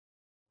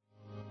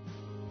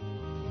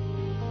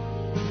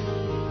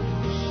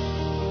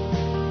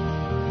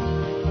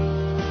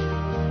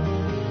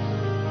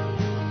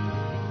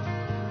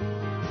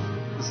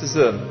This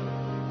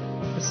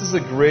is a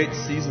great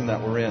season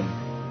that we're in.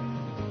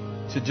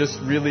 To just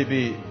really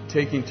be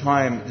taking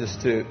time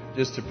just to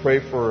pray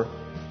for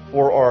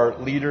our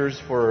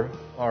leaders, for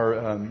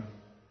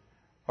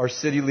our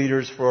city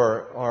leaders,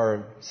 for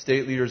our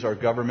state leaders, our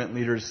government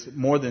leaders,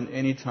 more than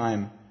any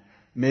time.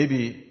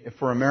 Maybe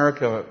for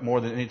America,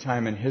 more than any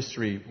time in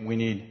history, we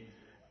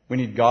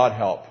need God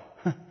help.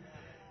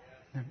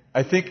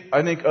 I think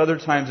other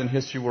times in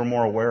history we're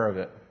more aware of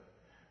it,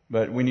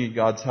 but we need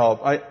God's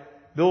help.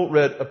 Bill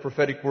read a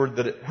prophetic word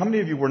how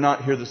many of you were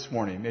not here this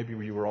morning? Maybe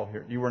you were all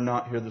here. You were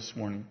not here this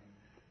morning.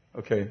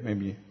 Okay,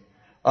 maybe.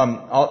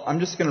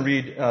 I'm just going to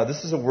read,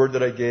 this is a word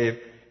that I gave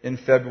on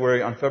February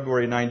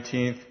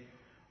 19th,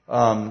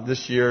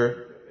 this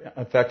year.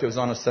 In fact, it was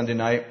on a Sunday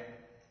night.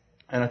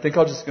 And I think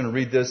I'm just going to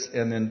read this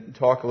and then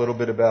talk a little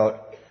bit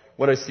about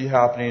what I see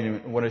happening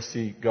and what I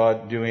see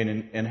God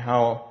doing and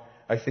how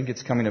I think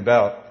it's coming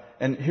about.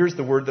 And here's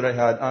the word that I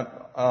had.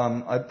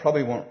 I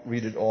probably won't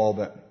read it all,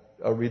 but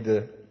I'll read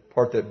the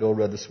part that Bill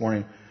read this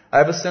morning. I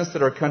have a sense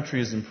that our country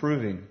is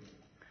improving.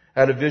 I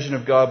had a vision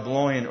of God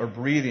blowing or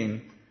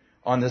breathing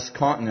on this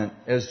continent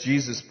as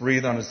Jesus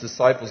breathed on his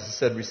disciples and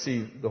said,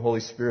 "Receive the Holy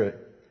Spirit."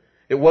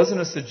 It wasn't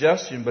a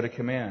suggestion, but a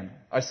command.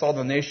 I saw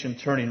the nation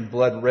turning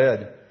blood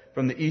red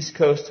from the east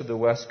coast to the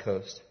west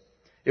coast.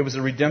 It was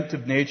a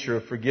redemptive nature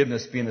of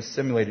forgiveness being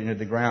assimilated into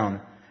the ground.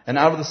 And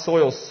out of the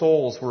soil,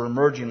 souls were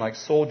emerging like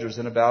soldiers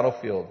in a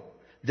battlefield.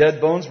 Dead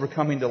bones were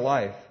coming to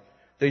life.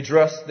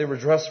 They were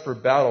dressed for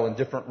battle in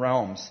different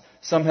realms.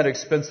 Some had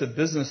expensive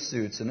business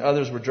suits, and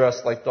others were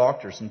dressed like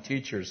doctors and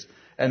teachers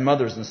and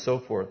mothers and so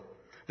forth.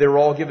 They were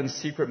all given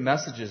secret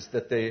messages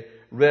that they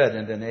read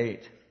and then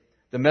ate.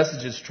 The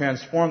messages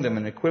transformed them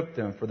and equipped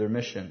them for their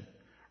mission.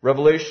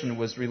 Revelation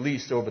was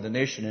released over the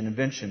nation, and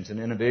inventions and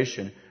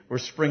innovation were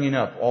springing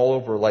up all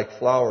over like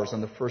flowers on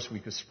the first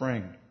week of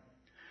spring.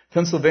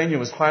 Pennsylvania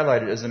was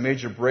highlighted as a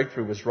major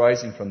breakthrough was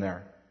rising from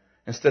there.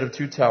 Instead of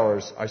 2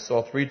 towers, I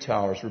saw 3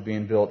 towers were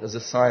being built as a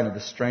sign of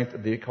the strength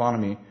of the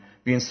economy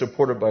being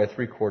supported by a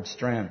 3-cord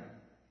strand.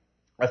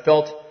 I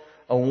felt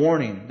a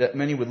warning that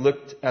many would look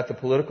at the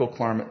political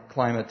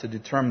climate to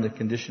determine the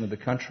condition of the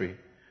country.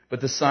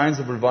 But the signs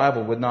of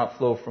revival would not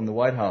flow from the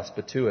White House,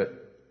 but to it.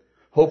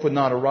 Hope would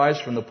not arise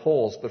from the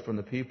polls, but from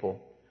the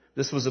people.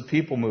 This was a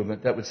people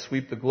movement that would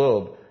sweep the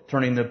globe,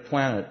 turning the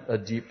planet a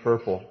deep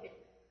purple.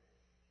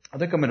 I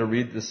think I'm going to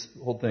read this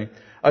whole thing.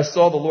 I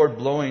saw the Lord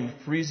blowing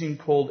freezing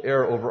cold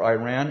air over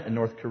Iran and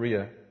North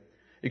Korea.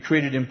 It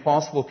created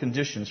impossible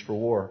conditions for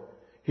war.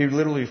 He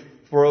literally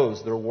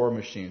froze their war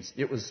machines.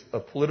 It was a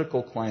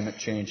political climate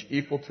change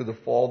equal to the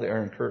fall of the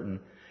Iron Curtain.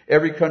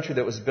 Every country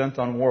that was bent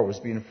on war was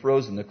being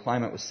frozen. The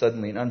climate was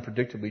suddenly and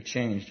unpredictably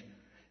changed.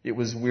 It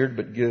was weird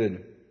but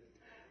good.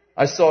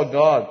 I saw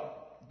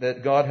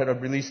that God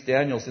had released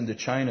Daniels into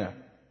China.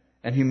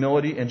 And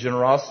humility and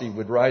generosity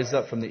would rise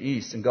up from the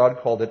east, and God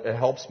called it a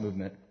helps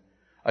movement.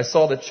 I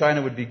saw that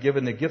China would be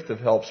given the gift of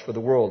helps for the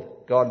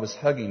world. God was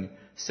hugging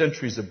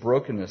centuries of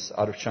brokenness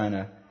out of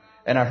China.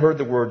 And I heard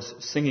the words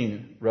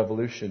singing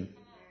revolution.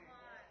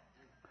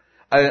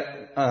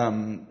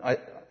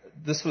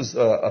 This was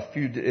a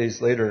few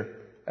days later,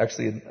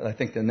 actually, I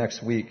think the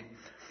next week.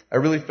 I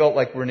really felt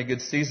like we're in a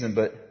good season,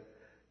 but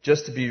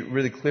just to be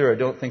really clear, I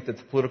don't think that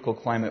the political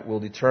climate will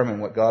determine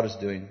what God is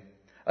doing.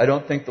 I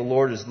don't think the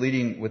Lord is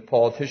leading with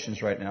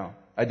politicians right now.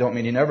 I don't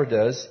mean He never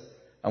does.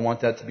 I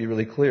want that to be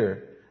really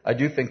clear. I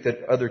do think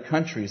that other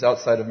countries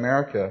outside of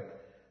America,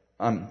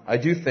 I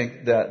do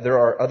think that there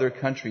are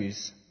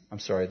countries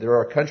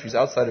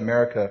outside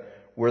America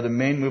where the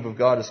main move of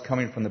God is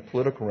coming from the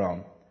political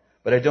realm.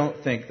 But I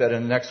don't think that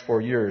in the next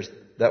 4 years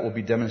that will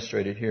be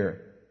demonstrated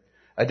here.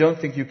 I don't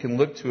think you can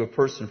look to a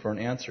person for an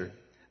answer.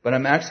 But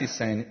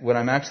what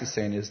I'm actually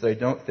saying is that I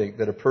don't think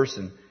that a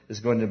person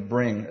is going to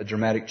bring a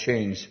dramatic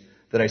change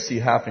that I see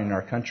happening in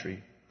our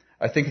country.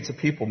 I think it's a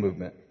people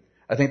movement.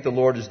 I think the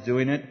Lord is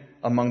doing it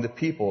among the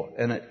people,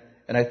 and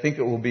I think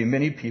it will be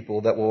many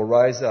people that will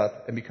rise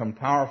up and become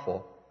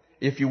powerful,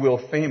 if you will,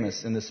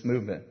 famous in this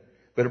movement.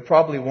 But it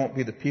probably won't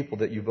be the people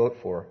that you vote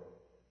for.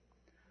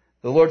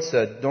 The Lord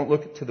said, don't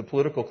look to the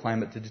political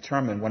climate to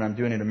determine what I'm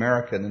doing in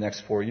America in the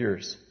next 4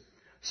 years.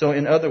 So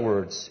in other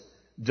words,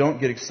 don't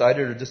get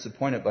excited or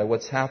disappointed by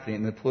what's happening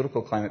in the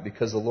political climate,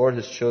 because the Lord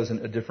has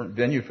chosen a different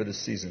venue for this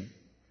season.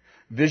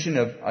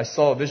 I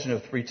saw a vision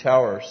of 3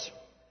 towers.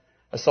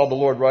 I saw the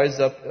Lord rise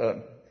up.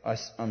 I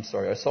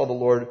saw the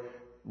Lord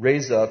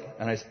rise up,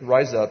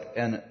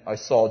 and I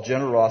saw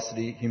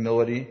generosity,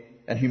 humility,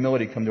 and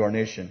humility come to our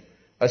nation.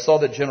 I saw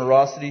that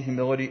generosity,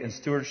 humility, and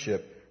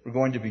stewardship were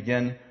going to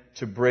begin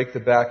to break the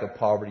back of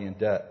poverty and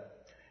debt.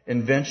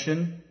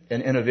 Invention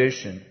and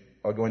innovation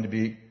are going to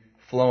be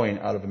flowing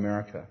out of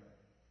America.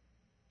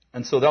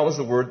 And so that was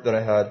the word that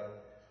I had.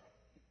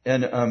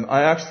 And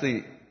I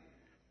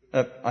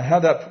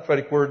had that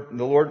prophetic word, and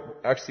the Lord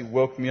actually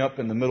woke me up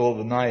in the middle of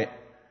the night.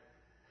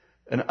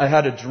 And I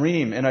had a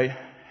dream.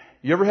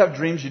 You ever have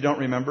dreams you don't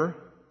remember?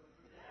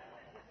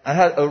 I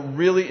had a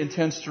really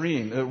intense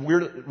dream. The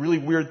really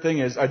weird thing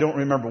is I don't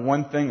remember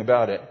one thing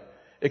about it.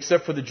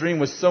 except for the dream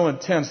was so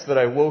intense that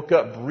I woke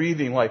up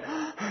breathing like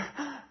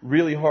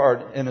really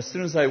hard. And as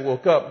soon as I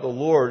woke up, the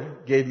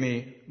Lord gave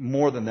me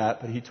more than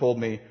that, but He told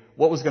me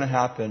what was going to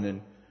happen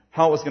and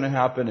how it was going to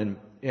happen.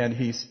 And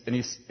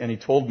He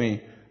told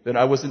me that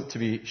I wasn't to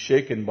be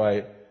shaken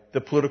by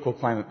the political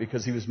climate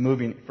because He was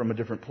moving from a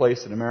different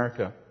place in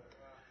America.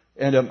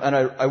 And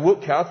I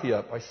woke Kathy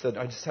up. I said,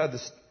 I just had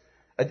this.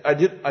 I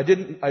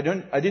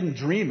didn't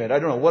dream it. I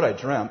don't know what I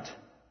dreamt,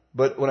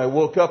 but when I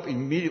woke up,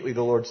 immediately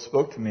the Lord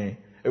spoke to me.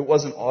 It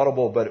wasn't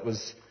audible, but it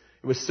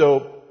was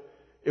so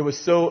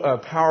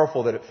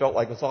powerful that it felt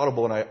like it was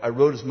audible. And I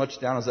wrote as much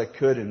down as I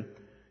could. And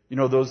you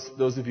know,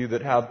 those of you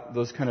that have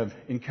those kind of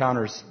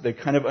encounters, they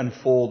kind of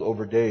unfold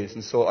over days.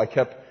 And so I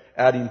kept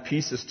adding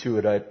pieces to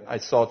it. I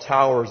saw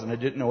towers, and I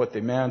didn't know what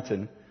they meant,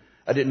 and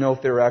I didn't know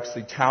if they were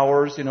actually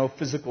towers, you know,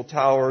 physical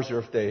towers,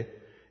 or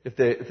if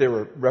they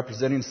were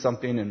representing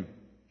something.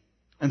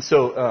 And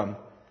so,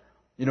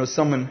 you know,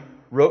 someone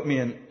wrote me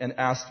and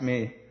asked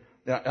me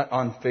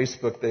on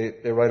Facebook.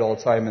 They write all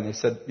the time, and they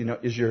said, you know,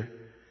 is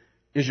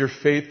your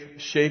faith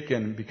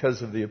shaken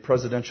because of the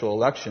presidential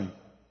election?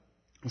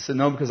 I said,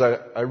 no, because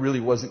I really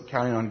wasn't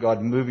counting on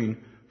God moving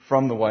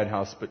from the White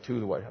House, but to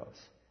the White House.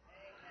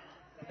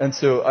 And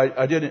so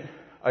I didn't.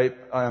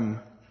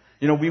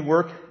 You know, we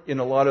work in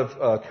a lot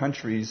of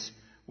countries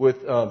with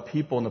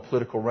people in the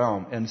political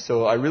realm, and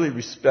so I really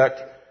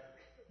respect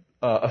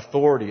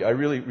authority. I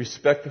really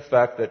respect the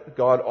fact that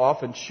God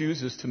often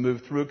chooses to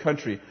move through a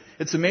country.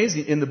 It's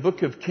amazing in the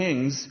Book of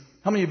Kings.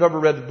 How many of you have ever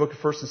read the book of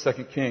 1st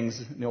and 2nd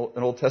Kings in the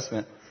Old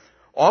Testament?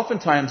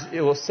 Oftentimes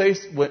it'll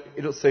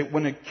say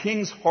when a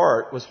king's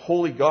heart was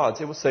wholly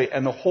God's, it will say,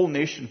 and the whole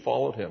nation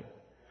followed him.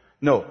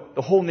 No,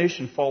 the whole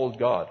nation followed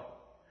God.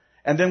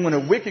 And then when a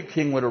wicked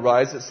king would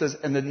arise, it says,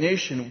 and the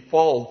nation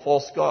followed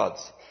false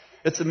gods.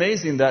 It's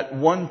amazing that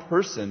one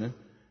person,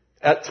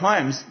 at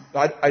times,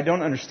 I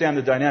don't understand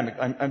the dynamic.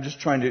 I'm just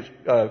trying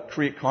to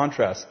create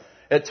contrast.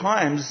 At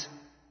times,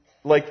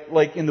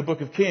 like in the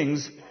book of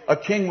Kings, a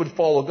king would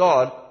follow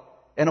God,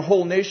 and a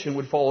whole nation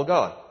would follow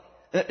God.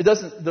 It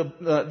doesn't.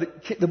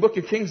 The book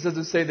of Kings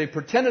doesn't say they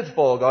pretended to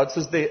follow God. It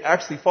says they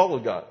actually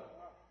followed God.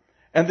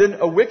 And then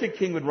a wicked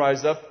king would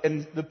rise up,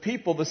 and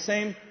the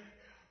same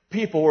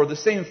people, or the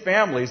same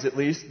families at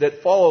least,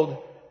 that followed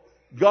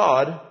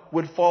God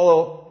would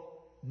follow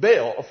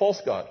Baal, a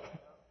false god.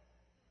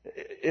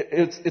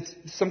 It's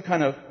some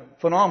kind of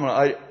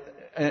phenomenon.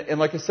 And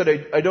like I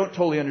said, I don't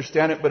totally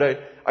understand it, but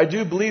I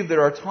do believe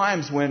there are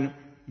times when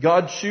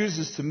God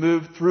chooses to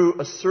move through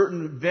a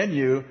certain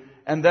venue,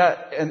 and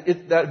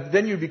that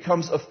venue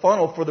becomes a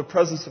funnel for the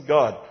presence of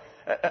God.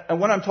 And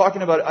when I'm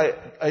talking about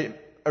it,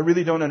 I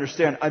really don't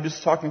understand. I'm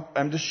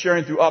just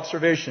sharing through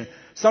observation.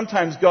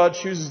 Sometimes God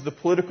chooses the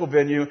political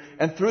venue,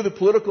 and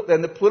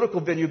the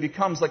political venue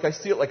becomes, like I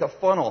see it, like a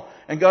funnel.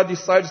 And God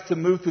decides to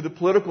move through the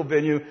political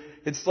venue.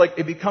 It's like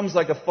it becomes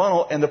like a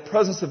funnel, and the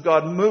presence of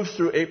God moves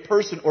through a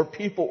person or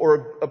people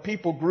or a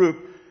people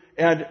group,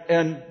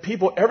 and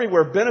people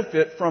everywhere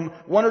benefit from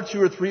one or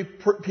two or three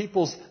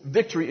people's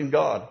victory in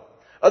God.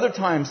 Other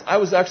times, I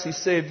was actually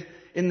saved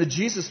in the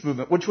Jesus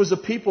movement, which was a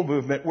people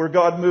movement where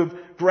God moved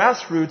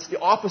grassroots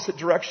the opposite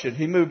direction.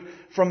 He moved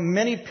from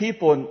many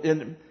people,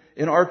 in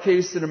our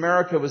case in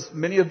America,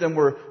 many of them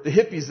were the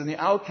hippies and the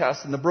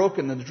outcasts and the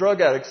broken and the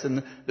drug addicts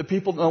and the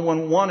people no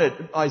one wanted,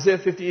 Isaiah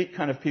 58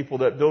 kind of people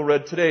that Bill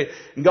read today.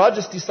 And God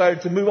just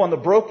decided to move on the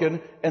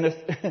broken and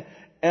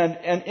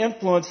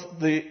influence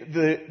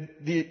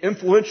the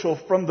influential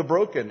from the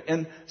broken.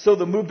 And so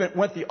the movement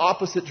went the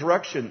opposite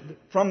direction.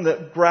 From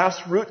the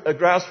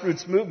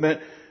grassroots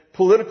movement,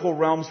 political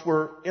realms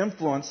were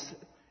influenced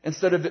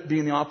instead of it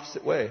being the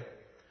opposite way.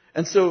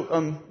 And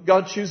so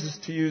God chooses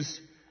to use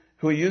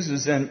who He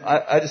uses, and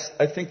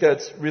I think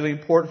that's really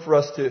important for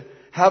us to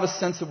have a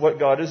sense of what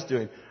God is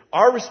doing.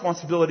 Our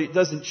responsibility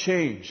doesn't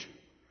change.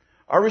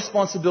 Our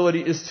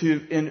responsibility is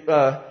to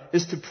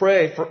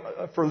pray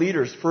for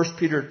leaders. 1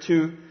 Peter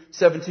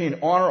 2:17,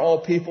 honor all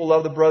people,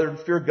 love the brethren,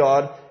 fear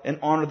God, and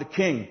honor the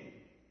king.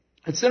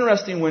 It's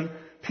interesting when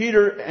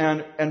Peter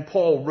and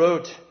Paul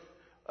wrote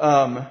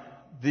the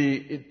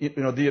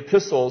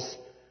epistles,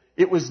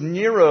 it was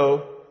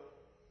Nero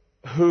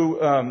who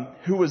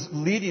was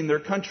leading their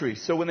country.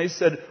 So when they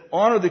said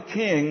honor the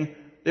king,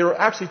 they were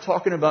actually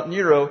talking about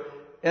Nero.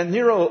 And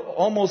Nero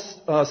almost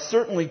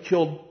certainly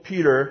killed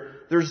Peter.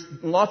 There's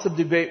lots of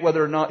debate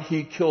whether or not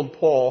he killed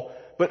Paul,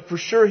 but for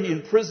sure he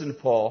imprisoned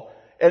Paul.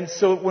 And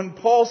so when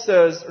Paul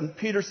says, and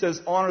Peter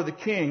says, honor the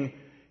king,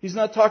 he's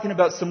not talking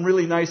about some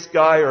really nice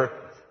guy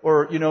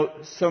or you know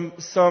some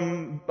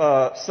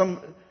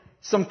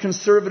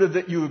conservative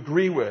that you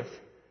agree with.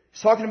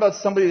 He's talking about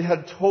somebody that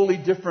had totally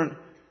different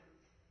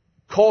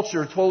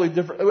culture, totally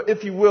different,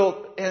 if you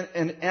will,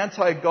 an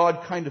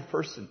anti-God kind of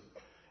person.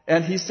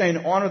 And he's saying,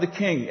 honor the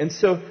king. And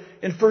so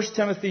in 1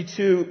 Timothy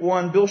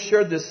 2:1, Bill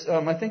shared this,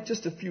 I think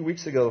just a few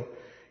weeks ago.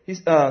 1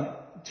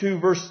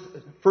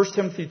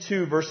 Timothy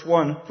 2, verse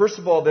 1. First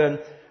of all, then,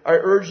 I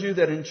urge you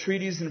that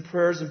entreaties and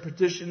prayers and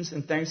petitions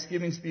and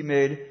thanksgivings be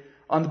made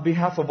on the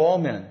behalf of all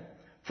men,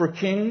 for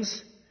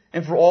kings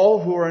and for all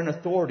who are in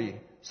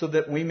authority, so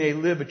that we may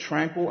live a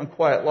tranquil and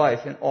quiet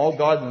life in all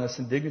godliness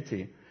and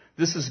dignity.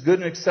 This is good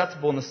and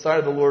acceptable in the sight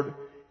of the Lord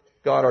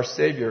God our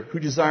Savior, who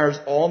desires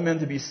all men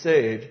to be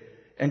saved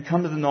and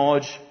come to the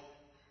knowledge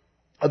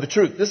of the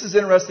truth. This is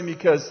interesting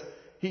because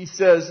he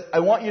says, I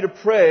want you to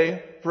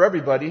pray for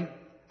everybody.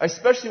 I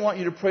especially want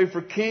you to pray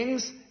for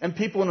kings and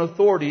people in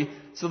authority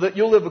so that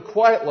you'll live a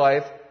quiet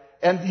life.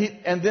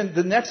 And then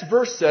the next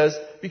verse says,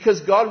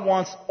 because God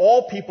wants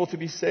all people to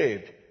be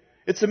saved.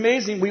 It's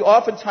amazing. We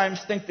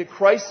oftentimes think that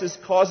crisis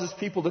causes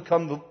people to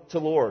come to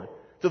the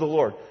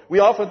Lord. We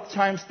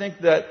oftentimes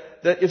think that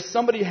if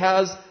somebody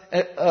has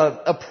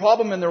a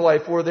problem in their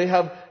life, or they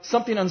have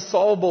something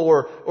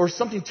unsolvable, or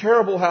something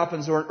terrible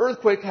happens, or an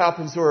earthquake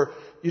happens, or,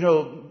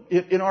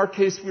 in our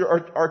case,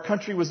 our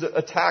country was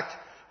attacked,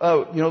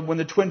 when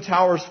the Twin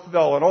Towers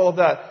fell and all of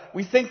that.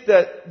 We think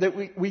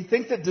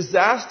that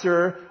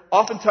disaster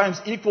oftentimes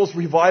equals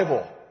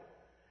revival.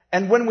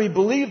 And when we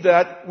believe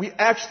that, we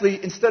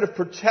actually, instead of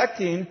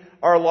protecting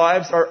our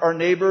lives, our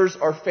neighbors,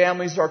 our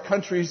families, our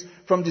countries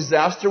from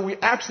disaster, we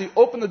actually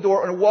open the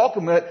door and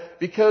welcome it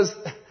because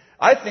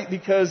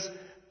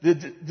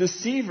the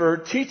deceiver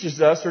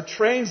teaches us or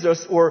trains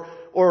us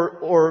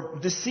or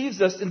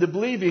deceives us into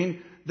believing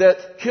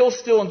that kill,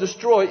 steal, and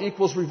destroy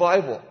equals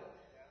revival.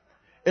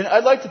 And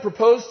I'd like to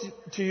propose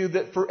to you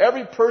that for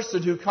every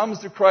person who comes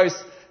to Christ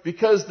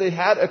because they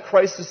had a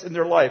crisis in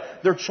their life,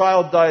 their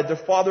child died, their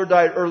father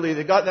died early,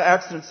 they got in an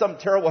accident, something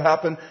terrible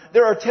happened,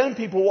 there are 10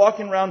 people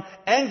walking around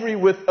angry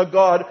with a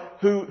God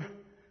who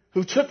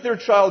took their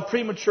child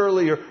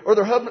prematurely or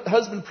their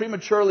husband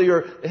prematurely,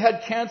 or they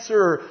had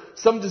cancer or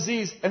some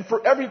disease. And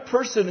for every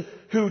person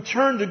who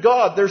turned to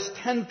God, there's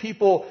 10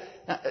 people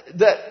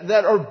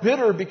that are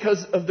bitter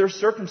because of their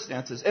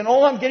circumstances. And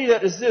all I'm getting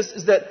at is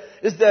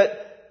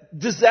that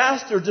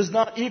disaster does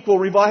not equal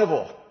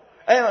revival.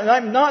 And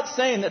I'm not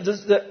saying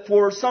that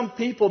for some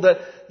people that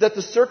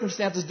the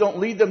circumstances don't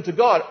lead them to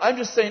God. I'm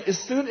just saying as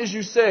soon as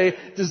you say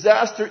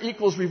disaster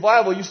equals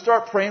revival, you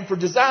start praying for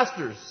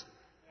disasters.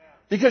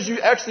 Because you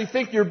actually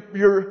think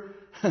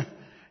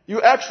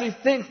you actually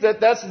think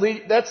that's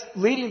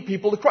leading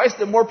people to Christ,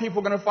 that more people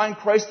are going to find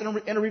Christ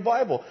in a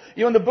revival.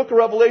 In the book of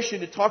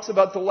Revelation, it talks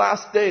about the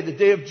last day, the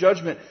day of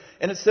judgment.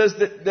 And it says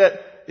that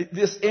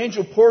this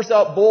angel pours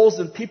out bowls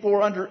and people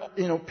are under,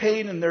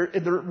 pain and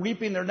they're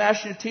weeping, they're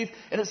gnashing their teeth.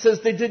 And it says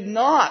they did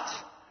not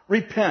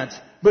repent,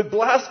 but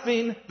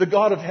blaspheme the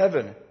God of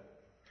heaven.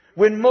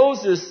 When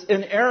Moses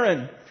and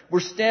Aaron were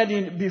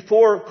standing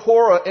before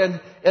Korah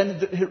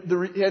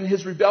and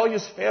his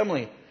rebellious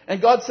family, and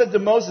God said to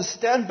Moses,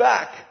 stand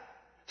back.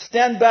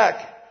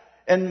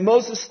 And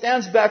Moses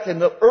stands back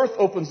and the earth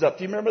opens up.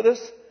 Do you remember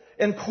this?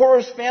 And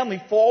Korah's family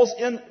falls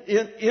in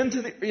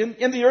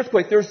the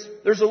earthquake.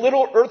 There's a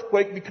little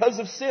earthquake because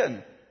of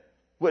sin.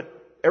 What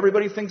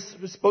everybody thinks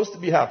is supposed to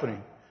be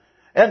happening.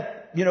 And,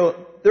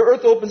 the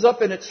earth opens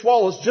up and it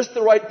swallows just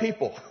the right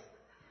people.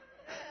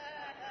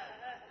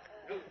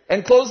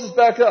 And closes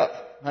back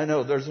up. I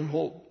know, there's a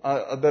whole,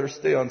 I better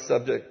stay on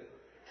subject.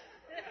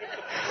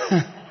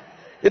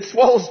 It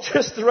swallows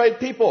just the right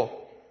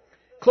people.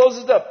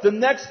 Closes up. The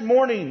next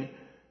morning,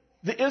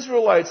 the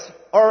Israelites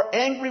are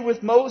angry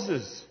with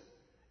Moses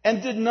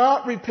and did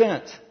not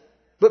repent,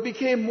 but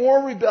became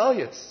more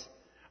rebellious.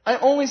 I'm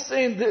only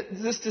saying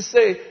this to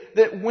say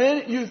that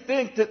when you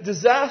think that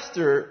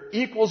disaster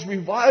equals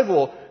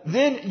revival,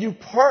 then you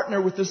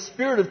partner with the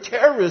spirit of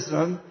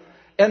terrorism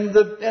and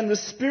the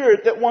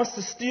spirit that wants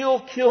to steal,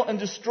 kill, and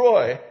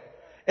destroy.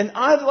 And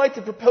I'd like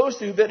to propose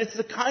to you that it's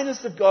the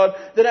kindness of God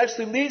that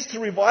actually leads to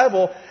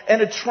revival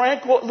and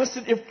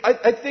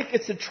I think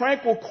it's a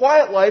tranquil,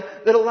 quiet life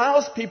that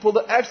allows people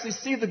to actually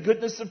see the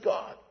goodness of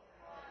God.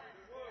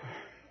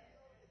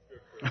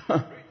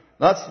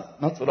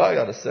 That's what I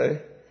got to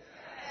say.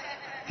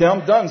 Okay,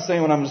 I'm done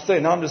saying what I'm going to say.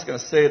 Now I'm just going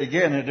to say it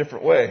again in a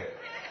different way.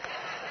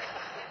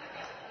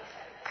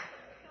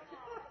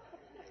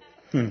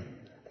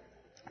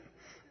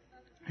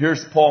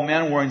 Here's Paul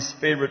Manwaring's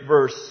favorite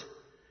verse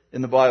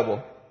in the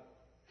Bible.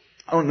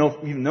 I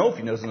don't even know if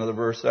he knows another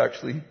verse,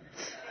 actually.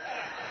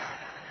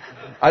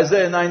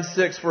 Isaiah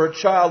 9:6, for a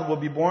child will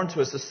be born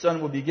to us, a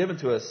son will be given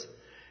to us,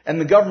 and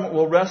the government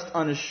will rest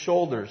on his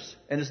shoulders,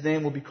 and his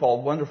name will be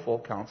called Wonderful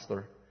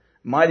Counselor,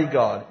 Mighty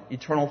God,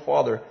 Eternal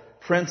Father,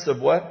 Prince of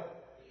what?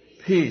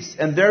 Peace.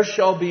 And there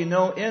shall be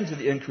no end to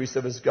the increase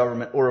of his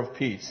government or of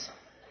peace.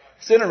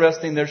 It's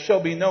interesting, there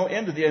shall be no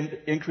end to the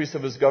increase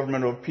of his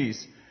government or of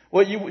peace.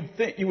 Well,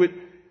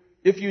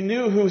 if you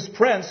knew who's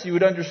prince, you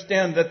would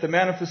understand that the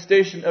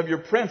manifestation of your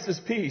prince is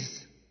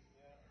peace.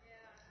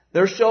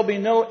 There shall be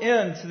no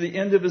end to the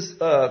end of his,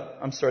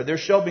 there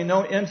shall be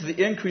no end to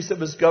the increase of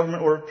his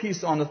government or of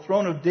peace on the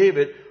throne of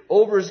David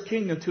over his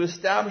kingdom, to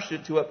establish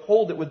it, to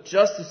uphold it with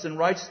justice and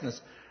righteousness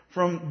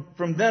from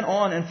then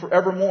on and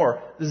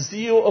forevermore. The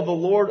zeal of the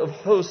Lord of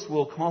hosts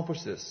will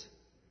accomplish this.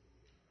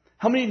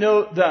 How many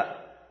know that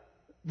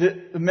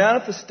the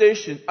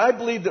manifestation, I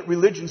believe that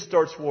religion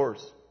starts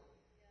wars,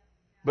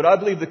 but I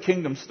believe the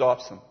kingdom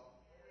stops them.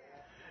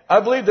 I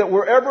believe that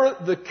wherever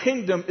the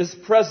kingdom is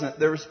present,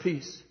 there is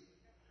peace.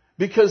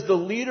 Because the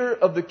leader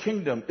of the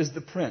kingdom is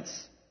the Prince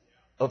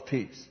of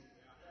Peace.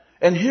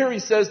 And here he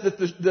says that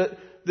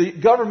the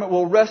government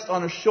will rest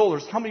on his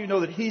shoulders. How many of you know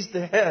that he's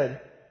the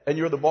head and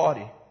you're the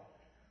body?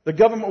 The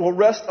government will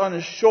rest on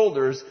his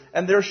shoulders,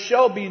 and there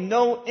shall be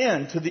no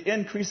end to the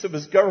increase of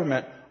his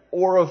government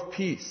or of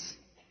peace.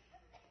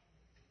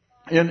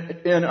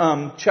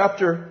 In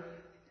chapter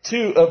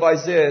 2 of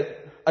Isaiah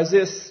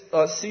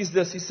sees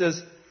this. He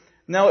says,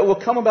 now it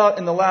will come about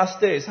in the last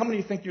days. How many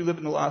of you think you live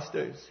in the last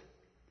days?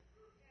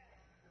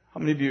 How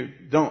many of you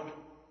don't?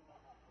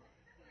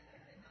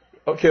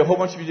 Okay, a whole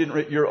bunch of you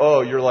didn't.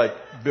 You're like,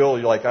 Bill,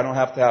 you're like, I don't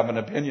have to have an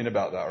opinion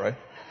about that, right?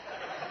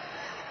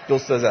 Bill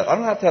says that. I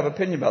don't have to have an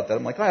opinion about that.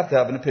 I'm like, I have to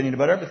have an opinion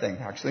about everything,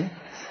 actually.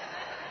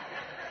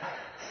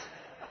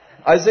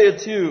 Isaiah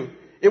 2,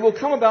 it will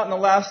come about in the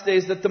last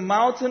days that the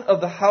mountain of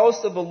the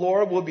house of the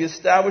Lord will be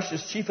established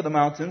as chief of the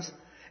mountains.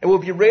 It will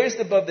be raised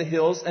above the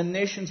hills, and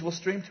nations will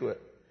stream to it.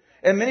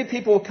 And many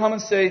people will come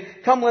and say,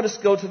 come, let us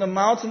go to the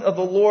mountain of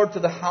the Lord,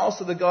 to the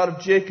house of the God of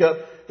Jacob,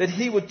 that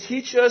he would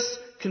teach us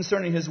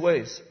concerning his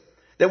ways,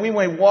 that we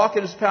may walk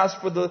in his paths.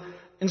 For the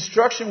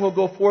instruction will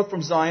go forth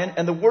from Zion,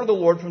 and the word of the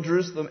Lord from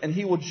Jerusalem. And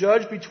he will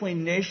judge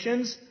between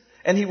nations,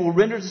 and he will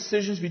render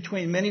decisions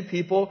between many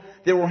people.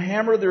 They will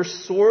hammer their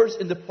swords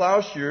into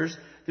plowshares,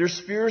 their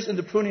spears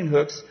into pruning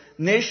hooks.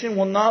 Nation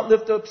will not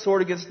lift up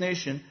sword against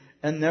nation,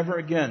 and never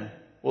again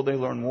will they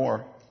learn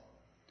war.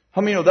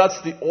 How many know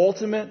that's the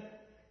ultimate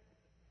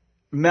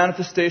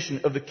manifestation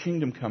of the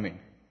kingdom coming?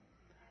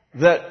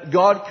 That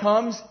God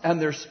comes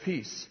and there's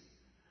peace.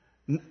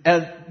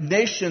 And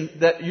nation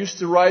that used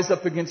to rise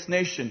up against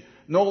nation,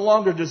 no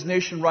longer does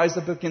nation rise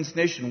up against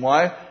nation.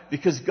 Why?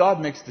 Because God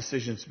makes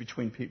decisions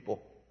between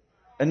people.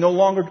 And no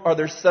longer are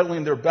they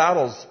settling their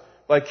battles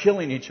by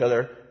killing each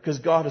other, because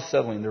God is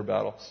settling their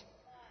battles.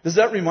 Does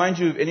that remind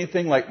you of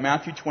anything like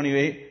Matthew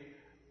 28?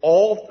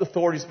 All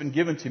authority has been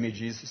given to me,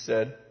 Jesus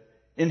said,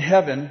 in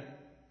heaven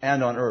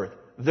and on earth.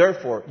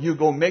 Therefore, you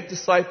go make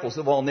disciples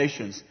of all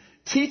nations,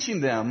 teaching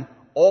them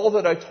all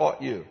that I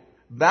taught you,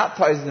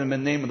 baptizing them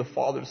in the name of the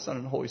Father, the Son,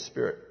 and the Holy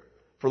Spirit.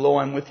 For lo,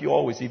 I'm with you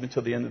always, even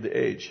till the end of the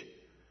age.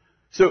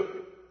 So,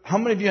 how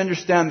many of you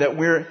understand that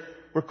we're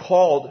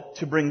called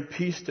to bring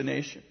peace to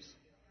nations?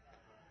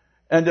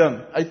 And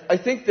I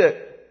think that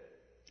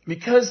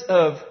because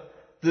of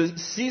the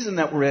season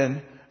that we're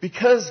in,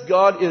 because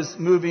God is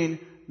moving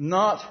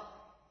not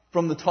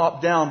from the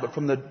top down, but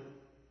from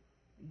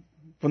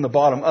the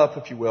bottom up,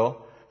 if you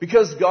will,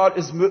 because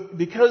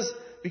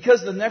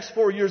the next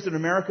 4 years in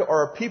America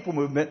are a people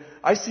movement,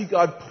 I see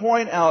God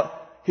pouring out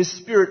His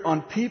Spirit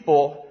on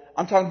people.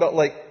 I'm talking about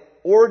like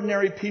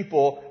ordinary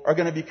people are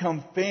going to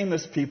become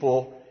famous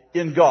people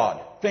in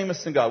God.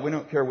 Famous in God. We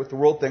don't care what the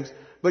world thinks.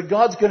 But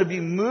God's going to be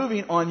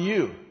moving on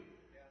you.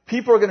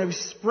 People are going to be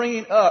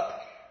springing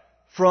up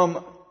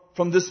from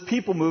this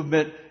people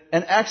movement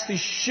and actually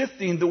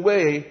shifting the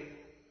way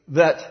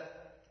that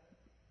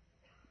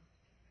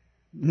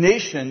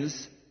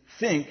nations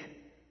think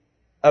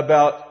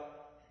about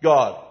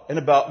God and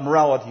about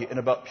morality and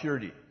about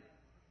purity.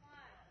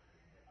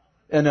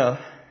 And I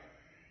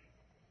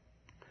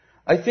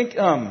think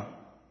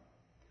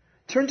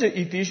turn to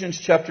Ephesians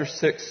chapter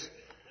 6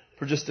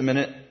 for just a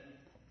minute.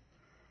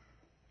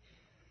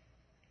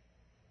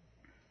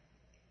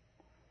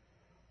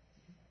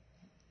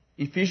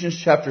 Ephesians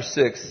chapter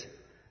 6,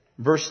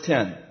 verse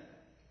 10.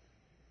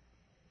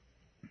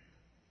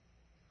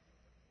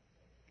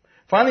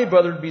 Finally,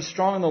 brother, be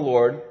strong in the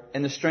Lord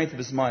and the strength of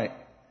His might.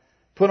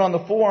 Put on the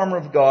full armor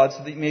of God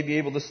so that you may be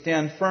able to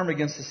stand firm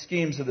against the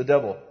schemes of the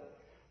devil.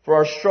 For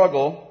our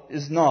struggle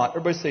is not,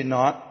 everybody say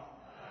not,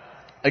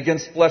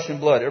 against flesh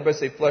and blood. Everybody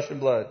say flesh and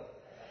blood.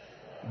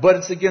 But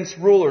it's against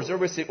rulers.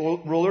 Everybody say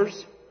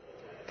rulers,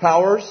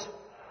 powers,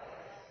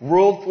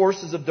 world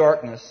forces of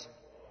darkness,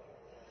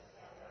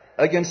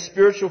 against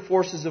spiritual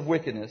forces of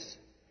wickedness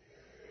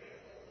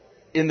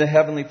in the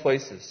heavenly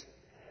places.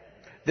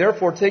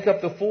 Therefore, take up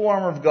the full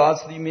armor of God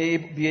so that you may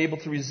be able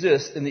to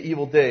resist in the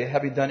evil day,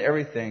 having done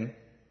everything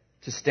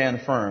to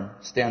stand firm.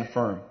 Stand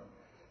firm.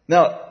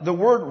 Now, the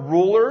word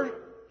ruler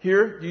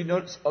here, do you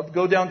notice?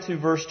 Go down to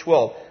verse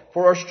 12.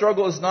 For our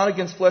struggle is not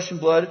against flesh and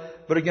blood,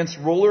 but against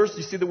rulers. Do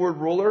you see the word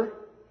ruler?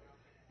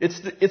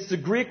 It's the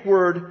Greek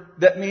word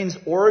that means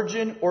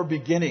origin or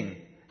beginning.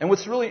 And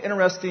what's really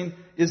interesting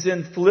is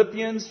in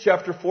Philippians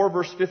chapter 4,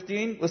 verse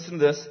 15. Listen to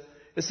this.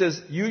 It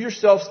says, you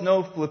yourselves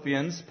know,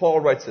 Philippians, Paul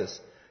writes this,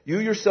 you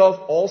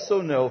yourself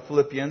also know,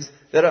 Philippians,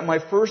 that at my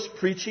first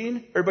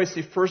preaching, everybody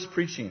say first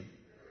preaching,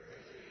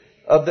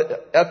 at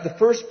the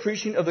first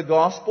preaching of the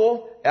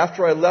gospel,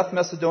 after I left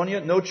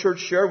Macedonia, no church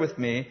shared with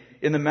me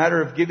in the matter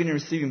of giving and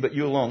receiving, but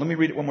you alone. Let me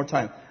read it one more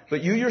time.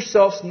 But you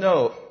yourself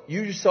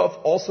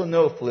also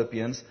know,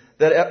 Philippians,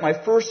 that at my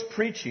first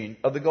preaching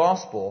of the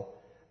gospel,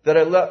 that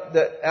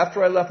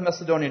after I left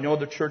Macedonia, no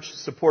other church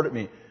supported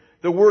me.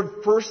 The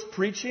word first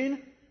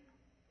preaching,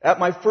 at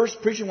my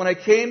first preaching, when I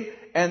came,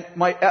 and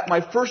at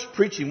my first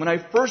preaching, when I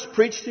first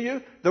preached to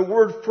you, the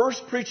word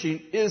first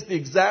preaching is the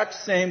exact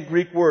same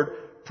Greek word,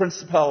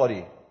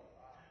 principality.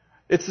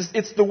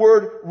 It's the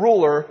word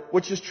ruler,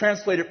 which is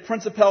translated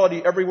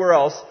principality everywhere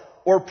else,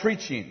 or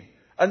preaching.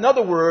 In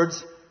other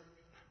words,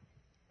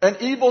 an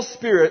evil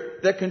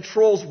spirit that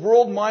controls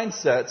world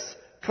mindsets,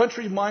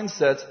 country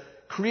mindsets,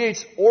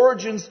 creates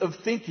origins of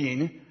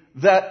thinking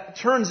that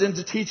turns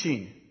into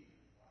teaching.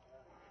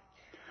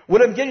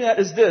 What I'm getting at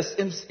is this.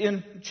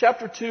 In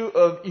chapter 2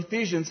 of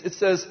Ephesians, it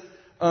says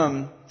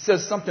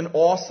something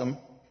awesome.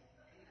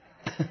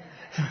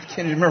 I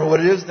can't even remember what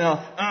it is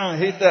now. I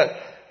hate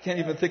that. Can't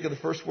even think of the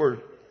first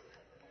word.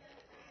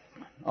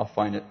 I'll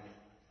find it.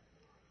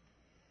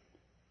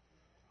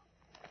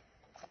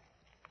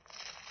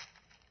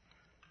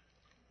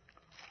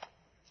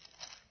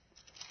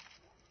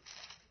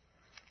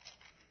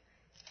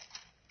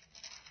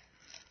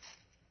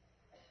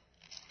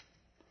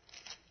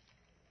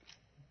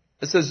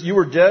 It says, you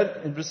were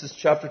dead, and this is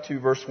chapter 2,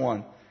 verse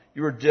 1.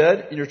 You were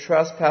dead in your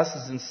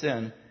trespasses and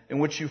sin, in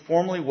which you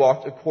formerly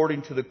walked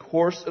according to the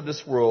course of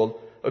this world,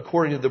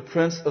 according to the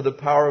prince of the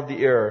power of the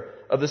air,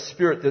 of the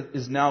spirit that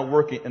is now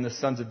working in the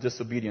sons of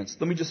disobedience.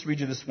 Let me just read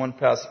you this one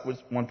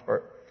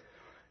part.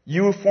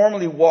 You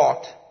formerly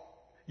walked.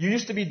 You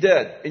used to be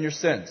dead in your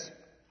sins,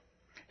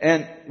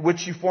 and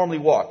which you formerly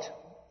walked,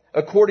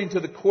 according to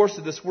the course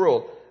of this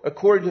world,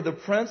 according to the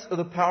prince of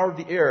the power of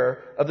the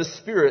air, of the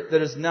spirit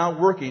that is now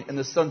working in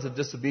the sons of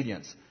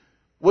disobedience.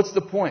 What's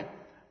the point?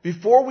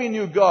 Before we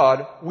knew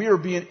God, we were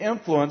being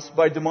influenced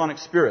by demonic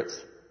spirits.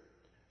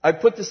 I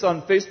put this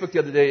on Facebook the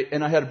other day,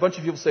 and I had a bunch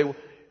of people say,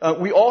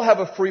 we all have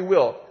a free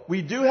will.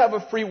 We do have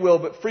a free will,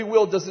 but free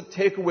will doesn't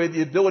take away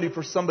the ability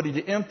for somebody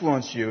to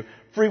influence you.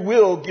 Free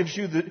will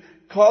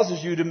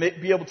causes you to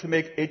be able to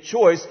make a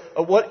choice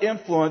of what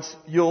influence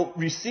you'll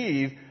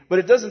receive, but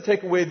it doesn't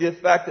take away the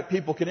fact that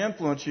people can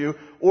influence you,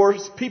 or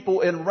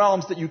people in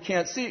realms that you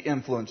can't see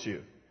influence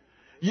you.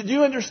 You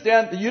do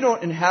understand that you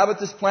don't inhabit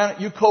this planet,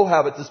 you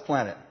cohabit this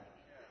planet.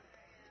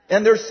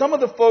 And there's some of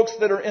the folks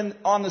that are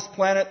on this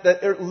planet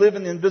that live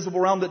in the invisible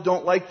realm that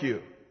don't like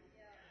you.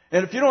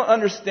 And if you don't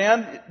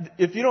understand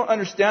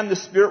the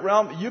spirit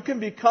realm, you can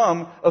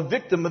become a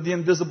victim of the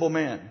invisible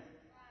man.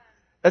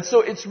 And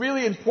so it's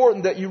really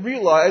important that you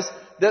realize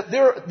that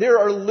there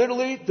are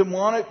literally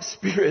demonic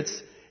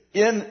spirits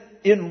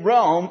in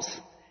realms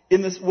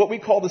in this what we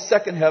call the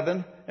second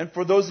heaven. And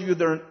for those of you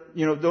that are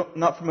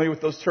not familiar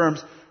with those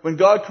terms, when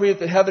God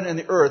created the heaven and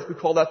the earth, we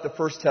call that the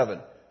first heaven.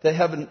 The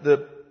heaven,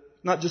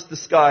 not just the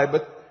sky,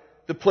 but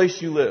the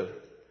place you live.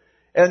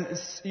 And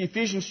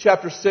Ephesians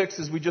chapter 6,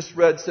 as we just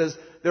read, says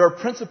there are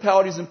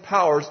principalities and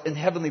powers in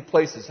heavenly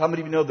places. How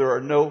many of you know there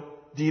are no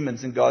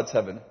demons in God's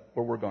heaven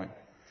where we're going?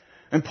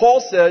 And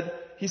Paul said,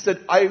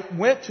 I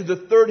went to the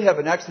third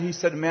heaven. Actually, he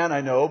said, man,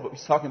 I know, but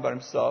he's talking about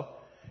himself.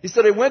 He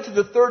said, I went to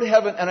the third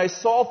heaven and I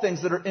saw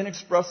things that are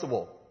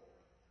inexpressible.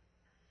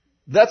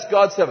 That's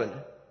God's heaven.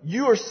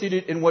 You are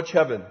seated in which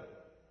heaven?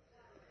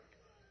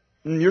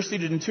 And you're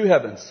seated in two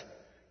heavens.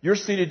 You're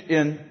seated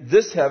in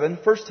this heaven,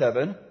 first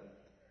heaven.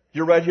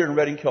 You're right here in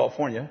Redding,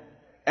 California.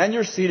 And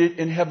you're seated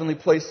in heavenly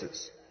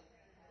places.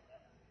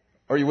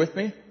 Are you with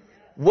me?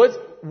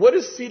 What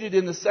is seated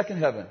in the second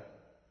heaven?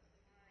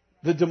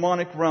 The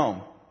demonic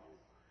realm.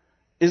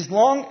 As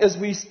long as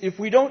if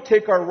we don't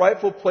take our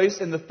rightful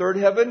place in the third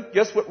heaven,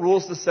 guess what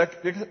rules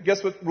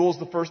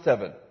the first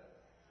heaven?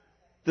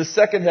 The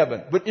second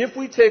heaven. But if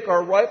we take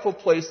our rightful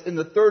place in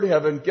the third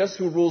heaven, guess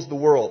who rules the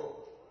world?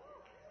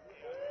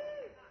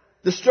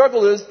 The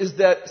struggle is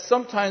that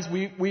sometimes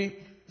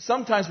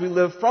we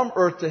live from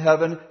earth to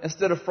heaven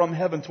instead of from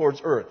heaven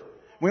towards earth.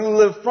 When we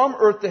live from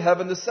earth to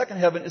heaven, the second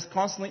heaven is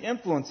constantly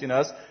influencing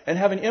us and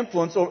having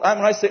influence over. When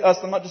I say us,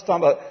 I'm not just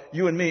talking about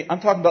you and me.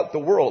 I'm talking about the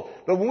world.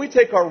 But when we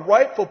take our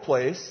rightful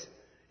place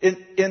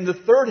in the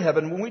third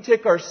heaven, when we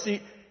take our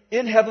seat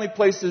in heavenly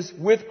places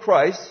with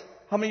Christ,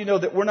 how many of you know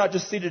that we're not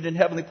just seated in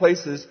heavenly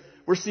places,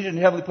 we're seated in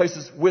heavenly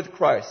places with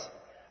Christ?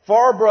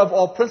 Far above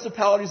all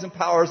principalities and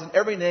powers and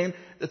every name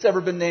that's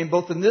ever been named,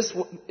 both in this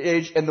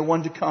age and the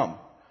one to come.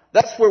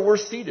 That's where we're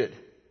seated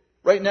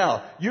right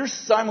now. You're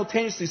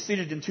simultaneously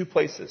seated in two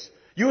places.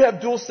 You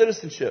have dual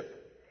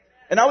citizenship.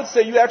 And I would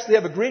say you actually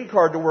have a green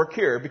card to work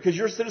here because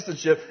your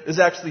citizenship is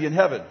actually in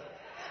heaven.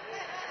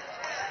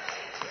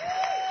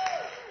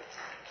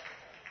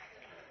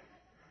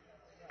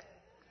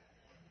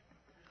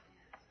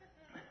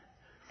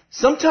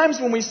 Sometimes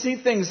when we see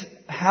things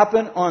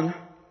happen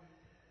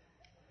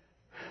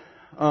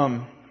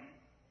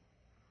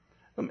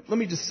let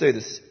me just say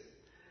this.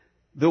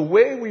 The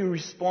way we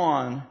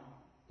respond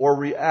or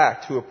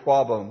react to a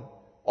problem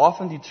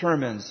often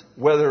determines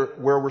where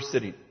we're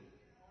sitting.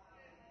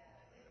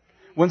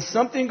 When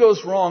something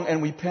goes wrong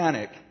and we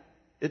panic,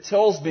 it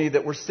tells me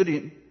that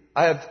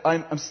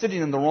I'm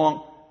sitting in the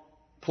wrong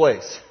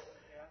place.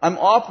 I'm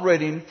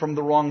operating from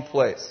the wrong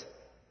place.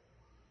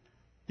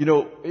 You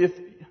know,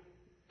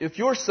 if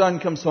your son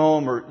comes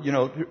home or,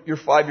 your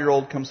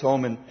 5-year-old comes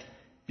home and,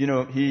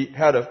 he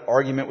had an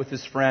argument with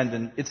his friend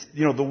and it's,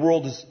 the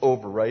world is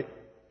over, right?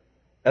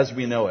 As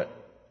we know it.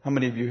 How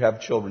many of you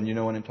have children? You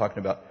know what I'm talking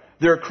about.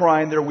 They're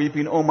crying, they're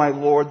weeping. Oh my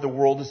Lord, the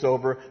world is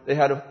over. They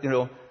had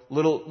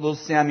little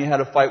Sammy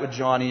had a fight with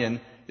Johnny and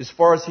as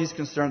far as he's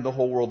concerned, the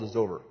whole world is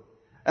over.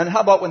 And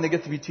how about when they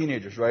get to be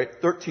teenagers, right?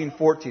 13,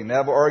 14. They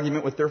have an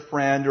argument with their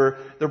friend or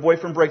their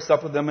boyfriend breaks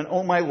up with them and,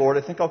 oh my Lord,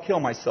 I think I'll kill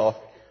myself.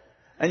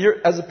 And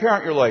as a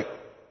parent, you're like,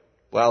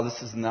 wow,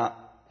 this is not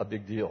a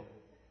big deal.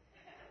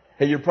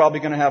 Hey, you're probably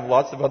going to have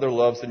lots of other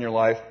loves in your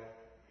life.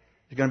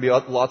 You're going to be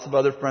lots of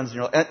other friends in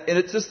your life. And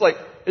it's just like,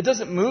 it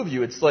doesn't move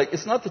you. It's like,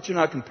 it's not that you're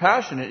not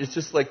compassionate. It's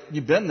just like,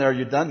 you've been there,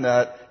 you've done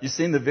that, you've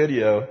seen the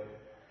video.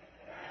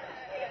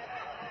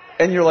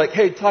 And you're like,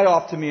 hey, tie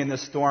off to me in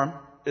this storm.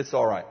 It's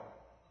all right.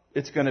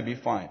 It's going to be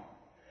fine.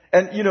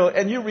 And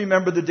you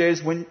remember the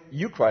days when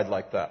you cried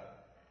like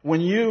that.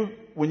 When you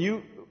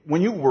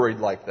worried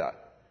like that.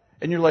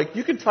 And you're like,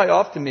 you can tie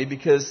off to me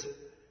because,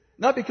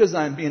 not because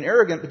I'm being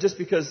arrogant, but just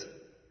because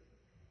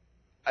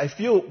I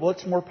feel, well,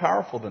 it's more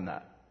powerful than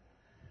that.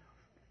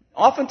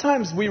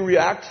 Oftentimes we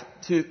react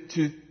to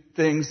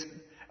things,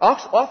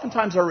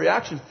 oftentimes our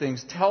reaction to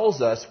things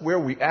tells us where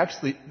we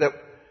actually,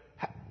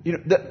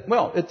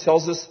 it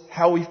tells us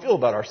how we feel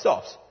about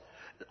ourselves.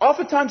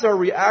 Oftentimes our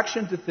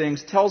reaction to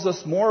things tells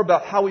us more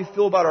about how we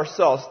feel about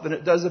ourselves than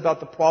it does about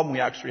the problem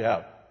we actually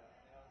have.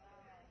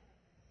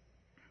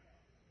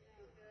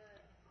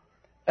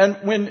 And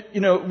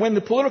when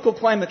the political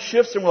climate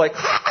shifts and we're like,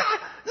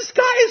 the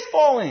sky is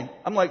falling.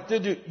 I'm like,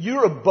 dude,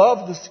 you're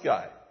above the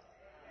sky.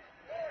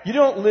 You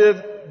don't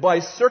live by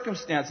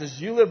circumstances.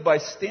 You live by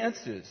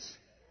stances.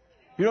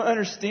 You don't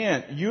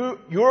understand.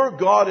 Your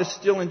God is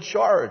still in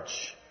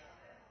charge.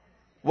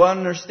 Well,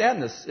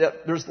 understand this. Yeah,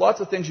 there's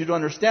lots of things you don't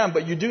understand,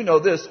 but you do know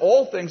this.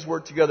 All things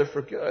work together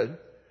for good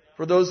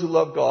for those who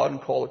love God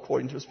and call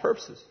according to His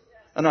purposes.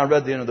 And I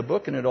read the end of the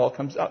book and it all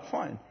comes out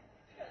fine.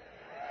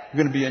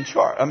 You're going to be in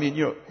charge.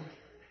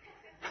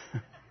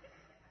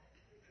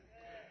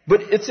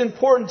 But it's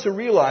important to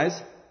realize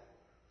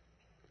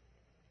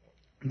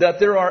that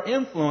there are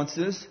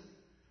influences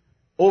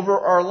over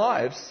our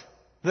lives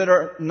that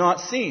are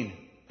not seen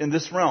in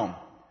this realm.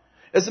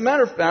 As a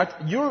matter of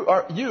fact,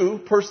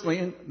 you personally,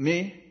 and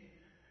me,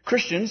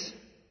 Christians,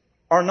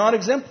 are not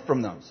exempt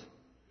from those.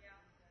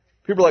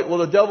 People are like, well,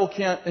 the devil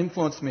can't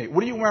influence me.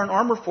 What are you wearing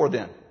armor for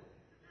then?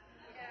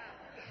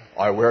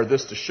 I wear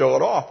this to show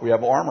it off. We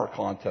have armor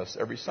contests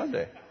every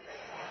Sunday.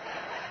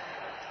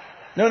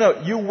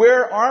 No, you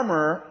wear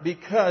armor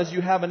because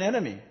you have an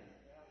enemy.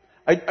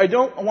 I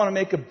don't want to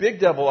make a big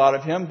devil out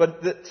of him,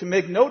 but to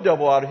make no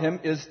devil out of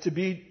him is to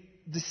be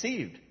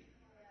deceived.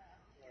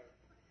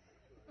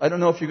 I don't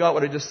know if you got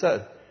what I just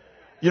said.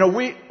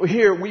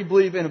 We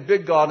believe in a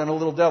big God and a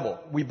little devil.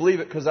 We believe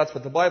it because that's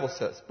what the Bible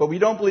says. But we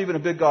don't believe in a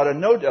big God and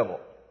no devil.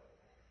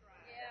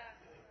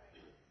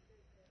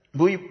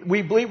 We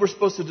believe we're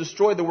supposed to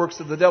destroy the works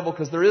of the devil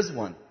because there is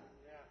one.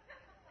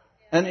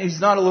 And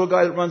he's not a little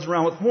guy that runs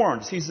around with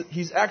horns.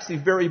 He's actually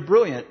very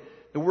brilliant.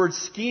 The word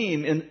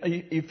scheme in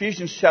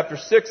Ephesians chapter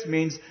 6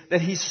 means that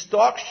he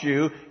stalks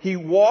you. He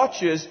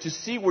watches to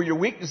see where your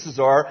weaknesses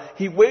are.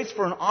 He waits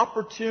for an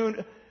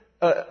opportune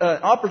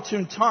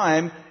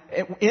time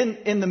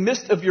in the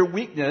midst of your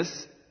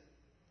weakness.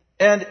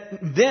 And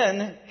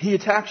then he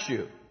attacks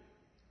you.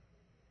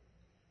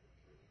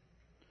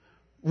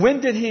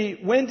 When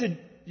did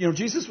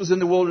Jesus was in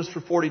the wilderness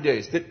for 40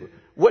 days.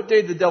 What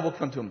day did the devil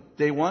come to him?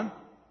 Day 1?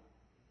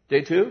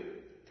 Day 2?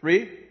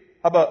 3?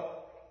 How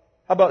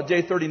about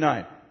day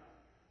 39?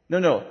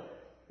 No.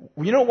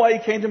 You know why he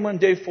came to him on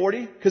day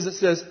 40? Because it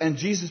says, and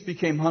Jesus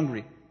became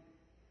hungry.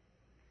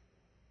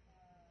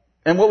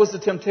 And what was the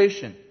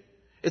temptation?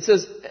 It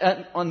says,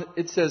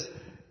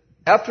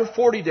 after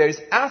 40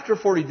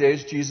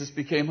 days, Jesus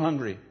became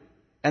hungry.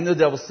 And the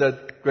devil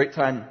said, great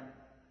time.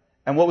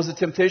 And what was the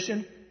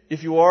temptation?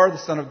 If you are the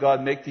Son of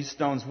God, make these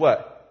stones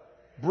what?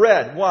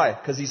 Bread. Why?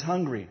 Because he's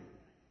hungry.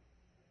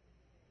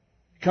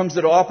 He comes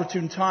at an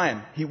opportune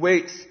time. He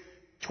waits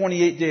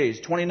 28 days,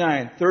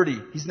 29,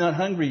 30. He's not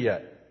hungry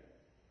yet.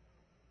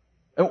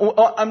 And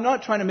I'm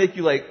not trying to make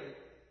you like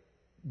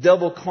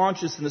devil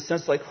conscious in the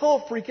sense like,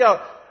 oh, freak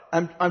out.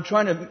 I'm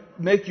trying to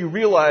make you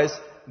realize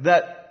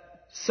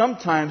that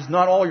sometimes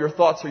not all your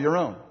thoughts are your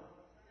own.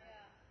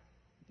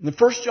 And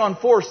 1 John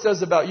 4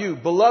 says about you,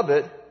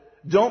 beloved,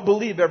 don't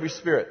believe every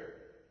spirit.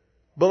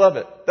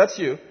 Beloved, that's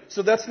you.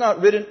 So that's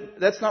not written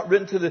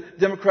to the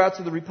Democrats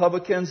or the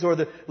Republicans or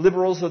the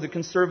liberals or the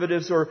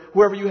conservatives or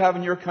whoever you have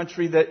in your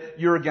country that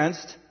you're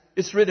against.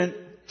 It's written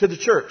to the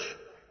church.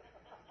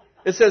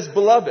 It says,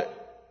 beloved,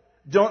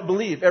 don't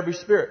believe every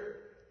spirit,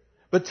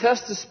 but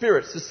test the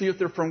spirits to see if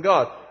they're from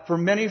God. For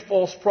many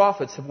false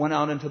prophets have went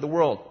out into the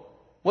world.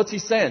 What's he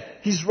saying?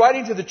 He's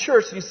writing to the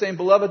church and he's saying,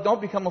 beloved, don't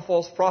become a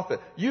false prophet.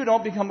 You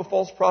don't become a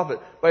false prophet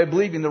by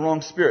believing the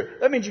wrong spirit.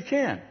 That means you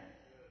can.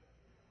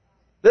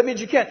 That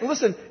means you can't.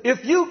 Listen,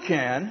 if you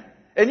can,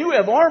 and you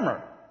have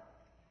armor,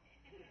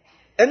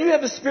 and you have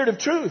the Spirit of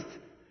truth,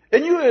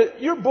 and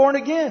you're born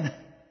again,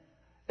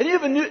 and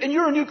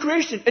you're a new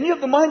creation, and you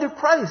have the mind of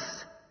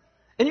Christ,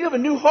 and you have a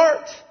new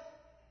heart.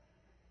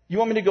 You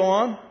want me to go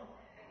on?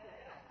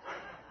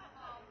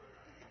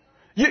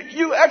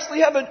 You actually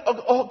have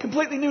a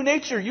completely new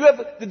nature. You have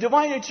the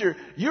divine nature.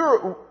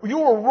 You're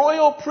a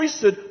royal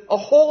priesthood, a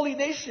holy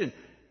nation.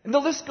 And the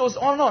list goes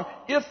on and on.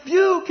 If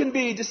you can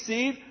be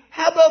deceived,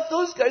 how about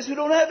those guys who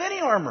don't have any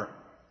armor?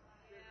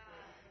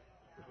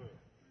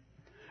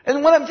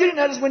 And what I'm getting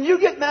at is when you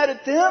get mad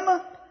at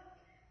them,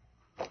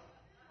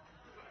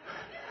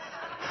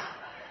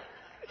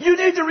 you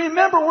need to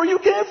remember where you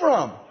came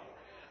from.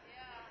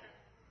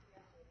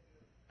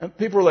 And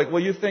people are like,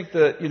 well, you think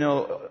that,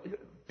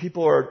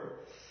 people are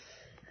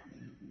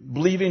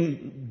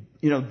believing,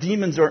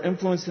 demons are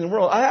influencing the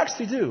world. I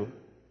actually do.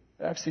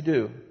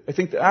 I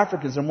think the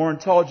Africans are more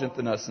intelligent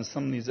than us in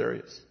some of these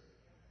areas.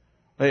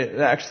 They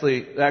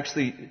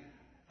actually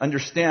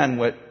understand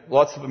what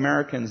lots of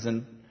Americans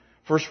and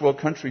first world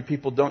country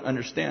people don't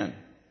understand.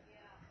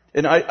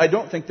 And I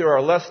don't think there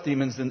are less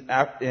demons in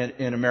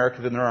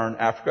America than there are in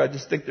Africa. I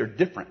just think they're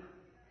different.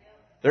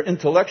 They're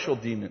intellectual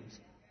demons.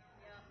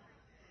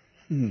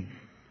 Let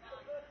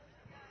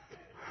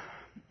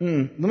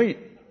me...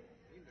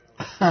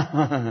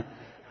 let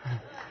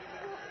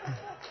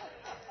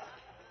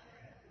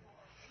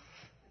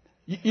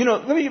me give you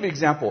an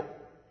example.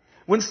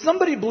 When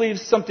somebody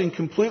believes something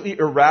completely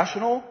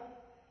irrational,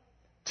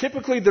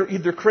 typically they're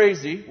either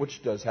crazy,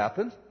 which does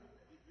happen.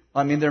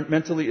 I mean, they're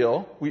mentally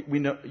ill. We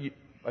know...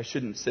 I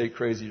shouldn't say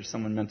crazy or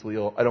someone mentally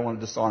ill. I don't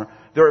want to dishonor.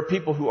 There are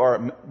people who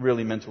are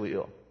really mentally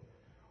ill.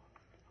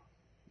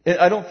 And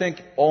I don't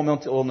think all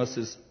mental illness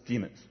is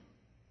demons.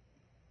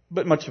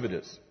 But much of it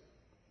is.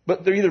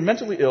 But they're either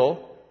mentally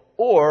ill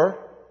or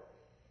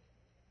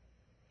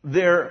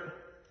their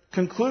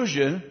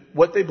conclusion,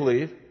 what they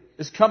believe,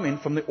 is coming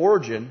from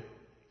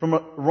from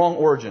a wrong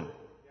origin.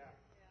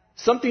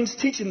 Something's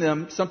teaching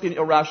them something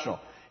irrational.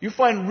 You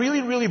find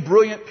really, really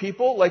brilliant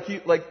people, like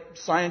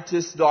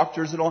scientists,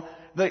 doctors and all,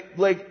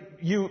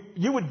 you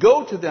would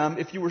go to them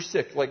if you were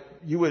sick. Like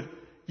you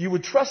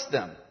would trust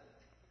them.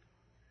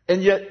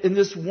 And yet in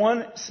this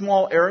one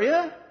small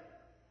area,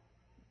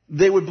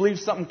 they would believe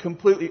something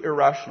completely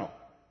irrational.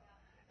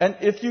 And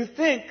if you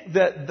think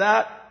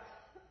that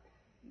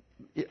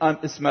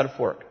it's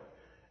metaphoric,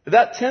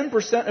 that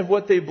 10% of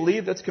what they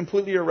believe that's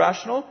completely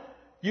irrational,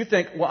 you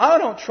think, well, I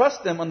don't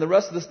trust them on the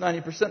rest of this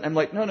 90%. I'm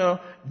like, no.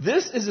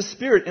 This is a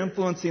spirit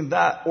influencing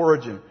that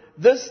origin.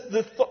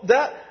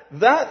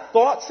 That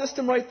thought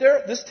system right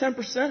there, this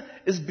 10%,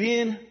 is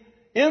being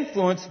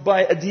influenced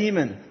by a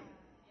demon.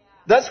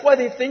 That's why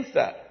they think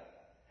that.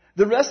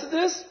 The rest of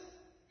this,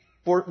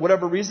 for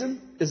whatever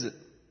reason, isn't.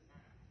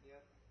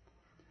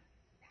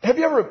 Have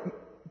you ever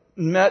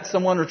met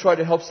someone or tried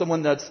to help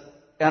someone that's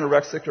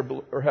anorexic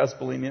or has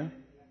bulimia?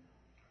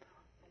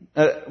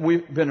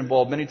 We've been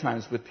involved many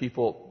times with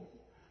people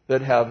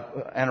that have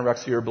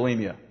anorexia or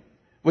bulimia.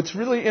 What's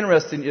really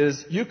interesting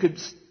is you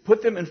could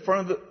put them in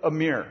front of a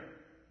mirror.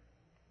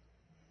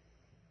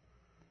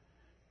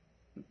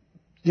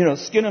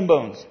 Skin and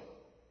bones.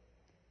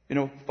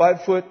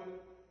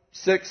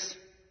 5'6",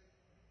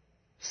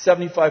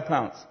 75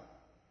 pounds.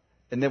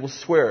 And they will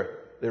swear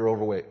they're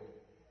overweight.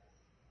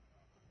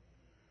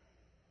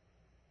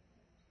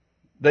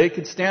 They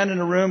could stand in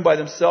a room by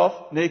themselves,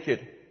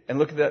 naked, and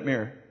look at that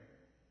mirror.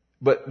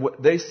 But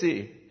what they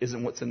see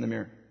isn't what's in the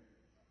mirror.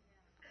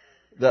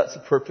 That's a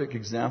perfect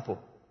example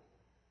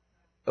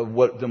of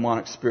what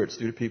demonic spirits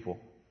do to people.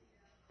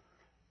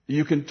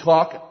 You can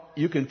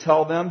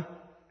tell them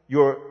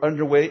you're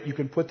underweight, you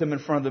can put them in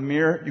front of the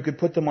mirror, you can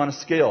put them on a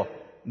scale.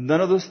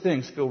 None of those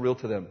things feel real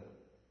to them.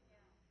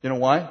 You know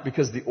why?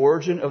 Because the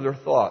origin of their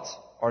thoughts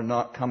are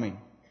not coming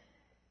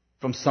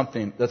from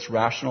something that's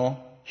rational,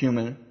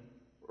 human,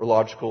 or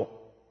logical.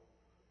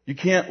 You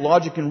can't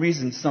logic and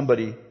reason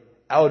somebody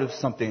out of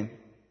something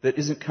that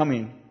isn't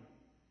coming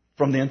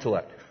from the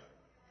intellect.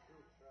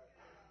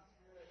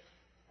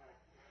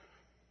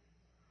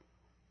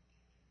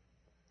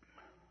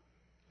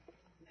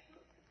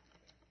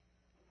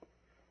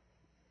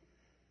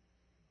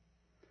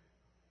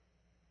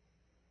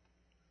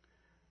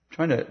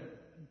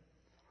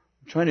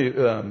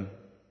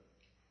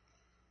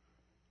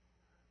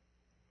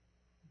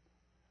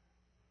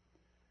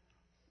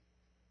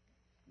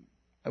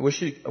 I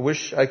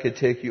wish I could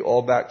take you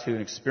all back to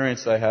an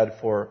experience I had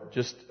for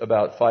just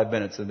about 5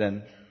 minutes and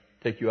then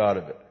take you out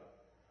of it.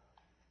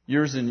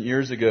 Years and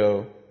years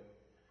ago,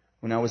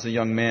 when I was a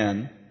young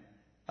man,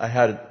 I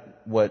had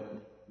what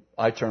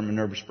I term a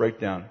nervous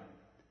breakdown.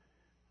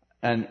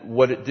 And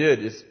what it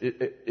did is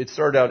it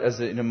started out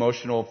as an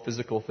emotional,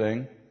 physical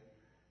thing,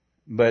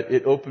 but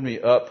it opened me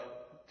up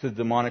to the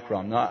demonic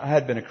realm. Now, I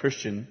had been a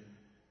Christian.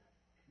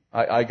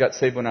 I got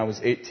saved when I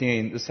was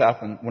 18. This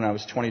happened when I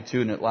was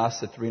 22, and it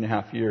lasted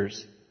 3.5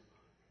 years.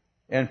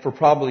 And for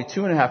probably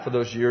 2.5 of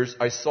those years,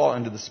 I saw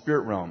into the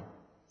spirit realm.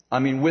 I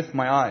mean, with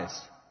my eyes.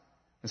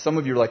 And some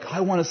of you are like, I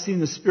want to see in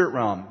the spirit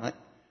realm.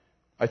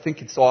 I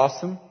think it's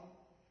awesome.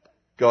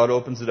 God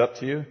opens it up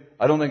to you.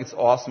 I don't think it's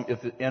awesome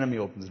if the enemy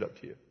opens it up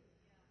to you.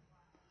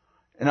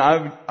 And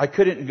I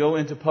couldn't go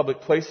into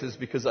public places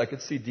because I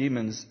could see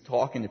demons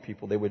talking to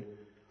people.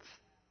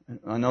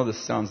 I know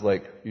this sounds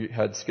like you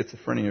had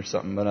schizophrenia or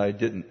something, but I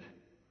didn't.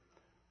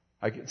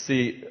 I could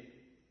see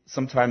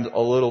sometimes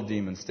a little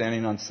demon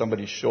standing on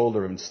somebody's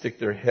shoulder and stick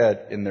their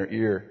head in their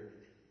ear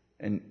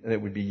and they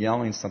would be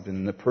yelling something,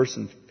 and the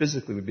person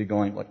physically would be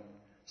going like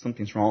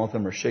something's wrong with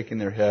them, or shaking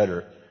their head,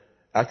 or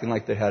acting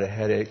like they had a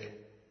headache.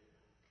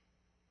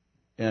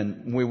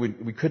 And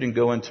we couldn't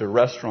go into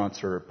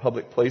restaurants or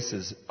public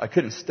places. I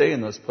couldn't stay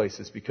in those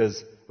places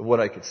because of what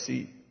I could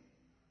see.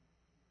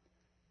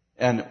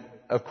 And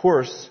of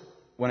course,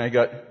 when I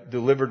got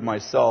delivered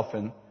myself,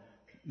 and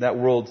that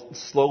world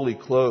slowly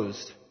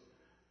closed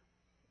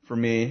for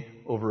me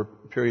over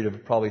a period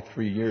of probably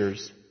 3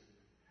 years,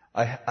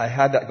 I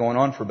had that going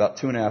on for about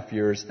 2.5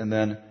 years, and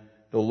then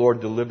the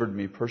Lord delivered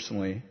me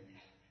personally.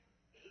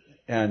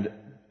 And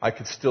I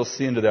could still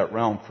see into that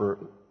realm for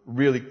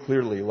really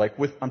clearly,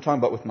 I'm talking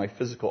about with my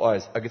physical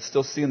eyes. I could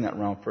still see in that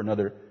realm for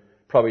another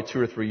probably 2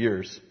 or 3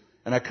 years,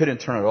 and I couldn't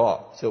turn it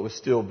off. So it was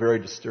still very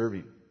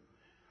disturbing.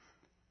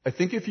 I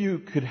think if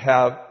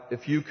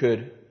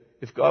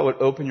God would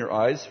open your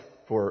eyes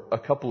for a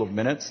couple of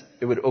minutes,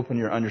 it would open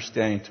your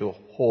understanding to a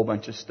whole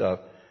bunch of stuff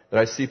that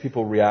I see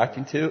people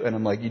reacting to, and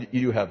I'm like,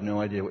 you have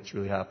no idea what's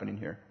really happening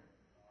here.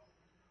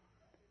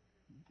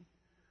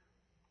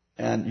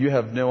 And you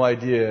have no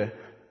idea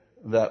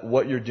that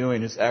what you're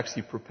doing is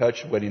actually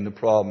perpetuating the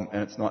problem,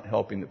 and it's not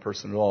helping the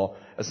person at all.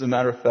 As a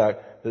matter of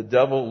fact, the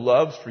devil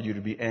loves for you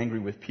to be angry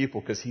with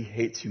people because he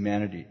hates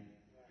humanity.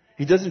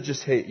 He doesn't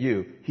just hate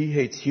you, he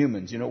hates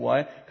humans. You know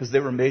why? Because they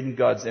were made in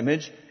God's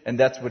image, and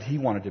that's what he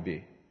wanted to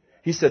be.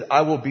 He said,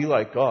 I will be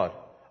like God.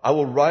 I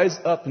will rise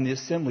up in the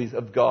assemblies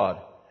of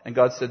God. And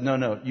God said,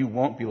 no, you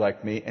won't be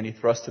like me. And he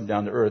thrust him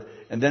down to earth.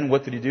 And then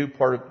what did he do?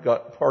 Part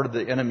of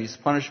the enemy's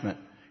punishment.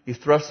 He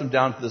thrust him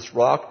down to this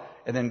rock,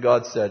 and then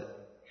God said,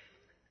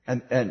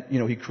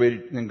 he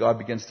created, and then God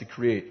begins to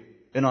create.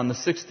 And on the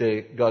 6th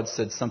day, God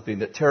said something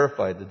that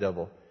terrified the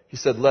devil. He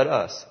said, let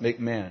us make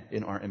man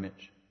in our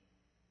image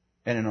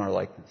and in our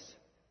likeness.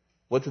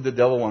 What did the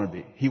devil want to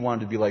be? He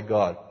wanted to be like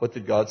God. What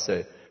did God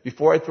say?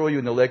 Before I throw you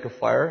in the lake of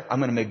fire, I'm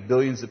going to make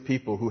billions of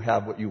people who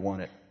have what you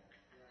wanted.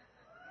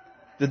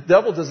 The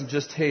devil doesn't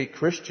just hate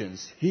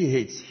Christians. He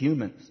hates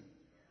humans.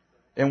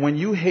 And when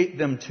you hate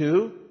them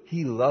too,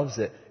 he loves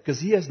it. Because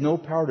he has no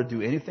power to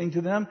do anything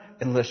to them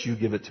unless you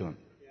give it to him.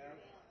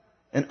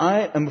 And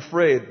I am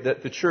afraid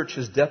that the church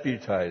has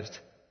deputized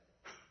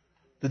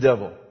the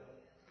devil.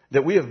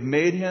 That we have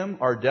made him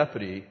our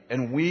deputy,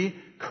 and we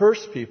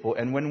curse people.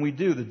 And when we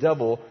do, the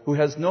devil, who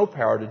has no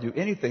power to do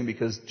anything,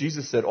 because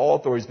Jesus said, all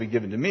authority has been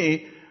given to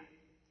me,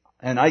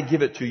 and I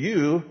give it to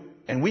you,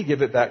 and we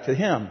give it back to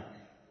him.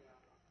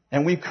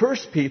 And we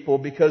curse people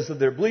because of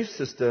their belief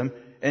system,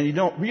 and you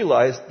don't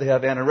realize they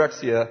have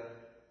anorexia,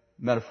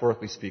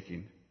 metaphorically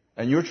speaking.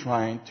 And you're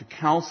trying to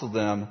counsel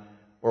them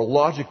or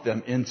logic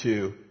them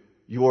into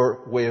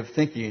your way of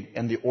thinking,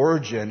 and the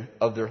origin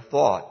of their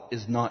thought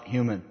is not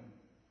human.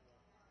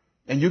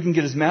 And you can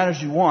get as mad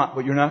as you want,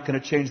 but you're not going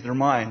to change their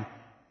mind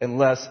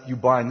unless you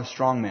bind the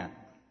strong man.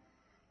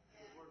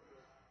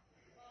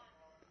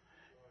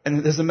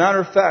 And as a matter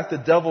of fact, the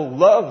devil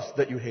loves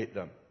that you hate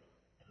them.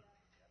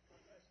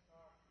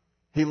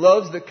 He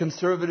loves that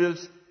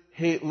conservatives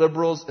hate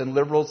liberals and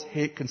liberals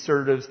hate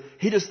conservatives.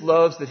 He just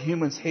loves that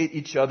humans hate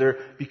each other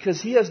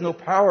because he has no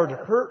power to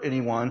hurt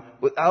anyone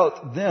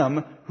without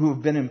them who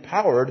have been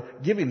empowered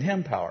giving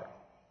him power.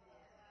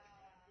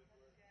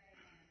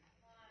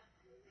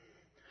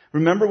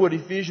 Remember what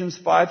Ephesians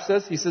 5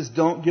 says? He says,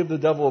 don't give the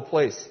devil a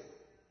place.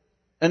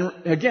 And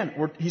again,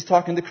 he's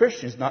talking to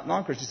Christians, not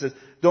non-Christians. He says,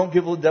 don't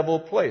give the devil a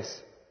place.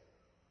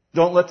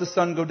 Don't let the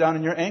sun go down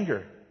in your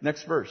anger.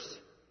 Next verse.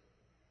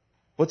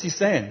 What's he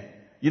saying?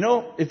 You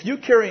know, if you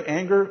carry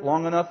anger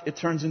long enough, it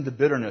turns into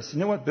bitterness. You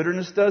know what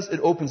bitterness does?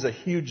 It opens a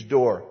huge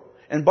door.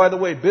 And by the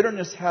way,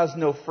 bitterness has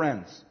no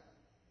friends.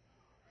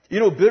 You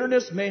know,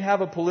 bitterness may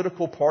have a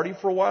political party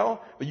for a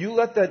while, but you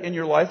let that in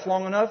your life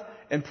long enough,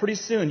 and pretty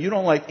soon you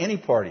don't like any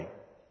party.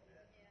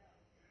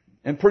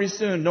 And pretty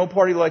soon no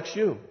party likes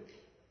you.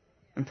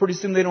 And pretty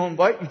soon they don't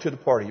invite you to the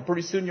party.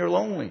 Pretty soon you're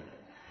lonely.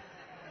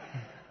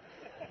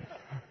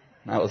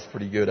 That was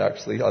pretty good,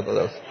 actually. I thought that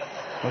was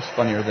much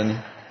funnier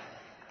than...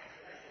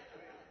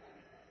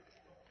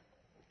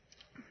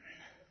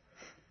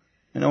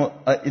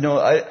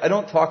 I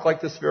don't talk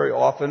like this very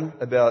often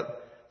about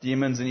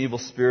demons and evil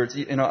spirits.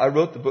 I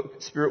wrote the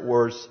book Spirit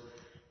Wars,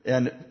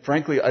 and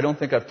frankly, I don't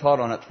think I've taught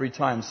on it 3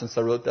 times since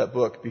I wrote that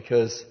book,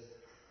 because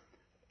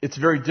it's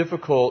very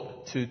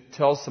difficult to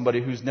tell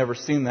somebody who's never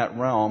seen that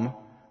realm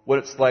what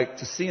it's like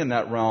to see in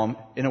that realm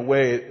in a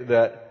way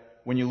that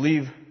when you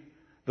leave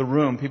the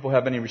room, people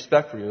have any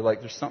respect for you. Like,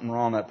 there's something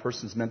wrong, that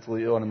person's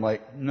mentally ill. And I'm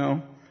like,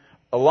 no.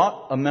 A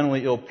lot of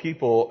mentally ill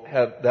people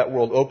have that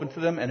world open to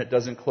them, and it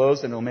doesn't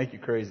close, and it'll make you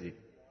crazy.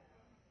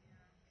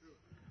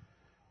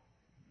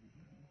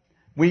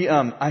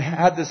 I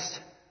had this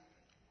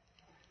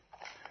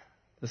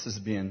is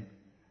being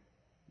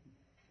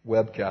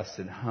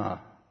webcasted,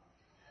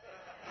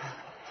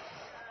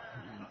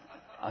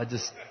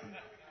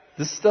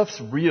 this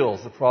stuff's real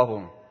is the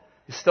problem.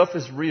 This stuff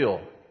is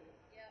real.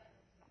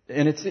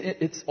 And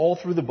it's all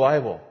through the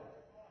Bible.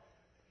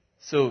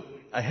 So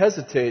I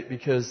hesitate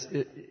because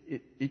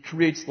it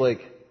creates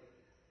like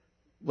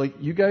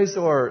you guys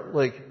are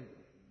like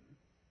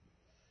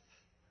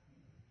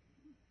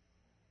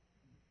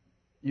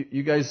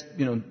you guys,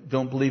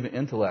 don't believe in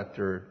intellect,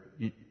 or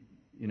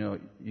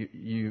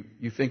you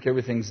think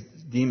everything's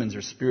demons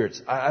or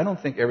spirits. I don't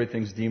think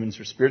everything's demons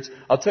or spirits.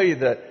 I'll tell you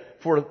that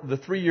for the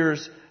 3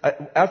 years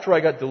after I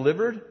got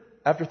delivered,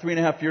 after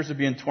 3.5 years of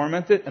being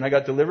tormented, and I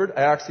got delivered,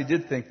 I actually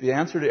did think the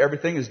answer to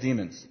everything is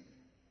demons.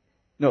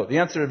 No, the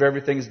answer to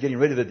everything is getting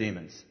rid of the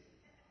demons.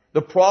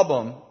 All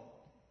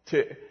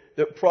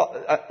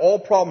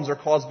problems are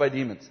caused by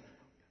demons.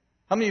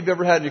 How many of you have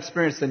ever had an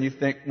experience and you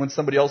think when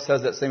somebody else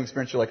has that same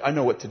experience, you're like, I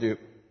know what to do?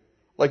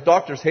 Like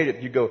doctors hate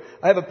it. You go,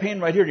 I have a pain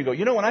right here. And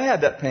you go, when I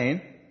had that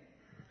pain.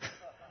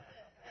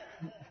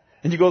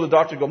 And you go to the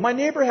doctor and go, my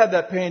neighbor had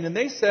that pain and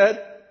they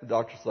said, the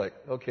doctor's like,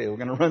 okay, we're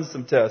going to run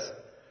some tests.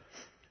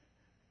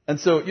 And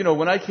so,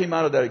 when I came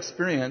out of that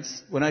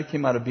experience, when I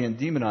came out of being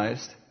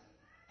demonized,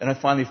 and I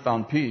finally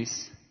found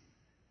peace,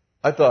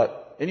 I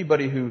thought,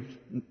 anybody who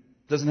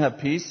doesn't have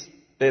peace,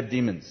 they have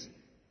demons.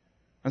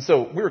 And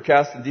so we were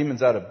casting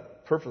demons out of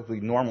perfectly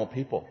normal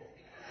people.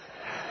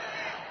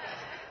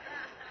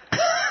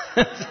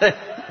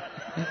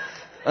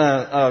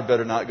 I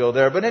better not go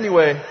there. But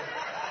anyway,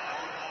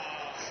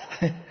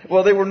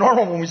 well, they were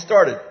normal when we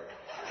started.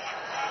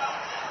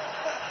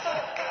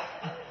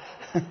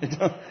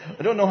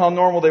 I don't know how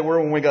normal they were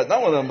when we got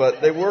done with them,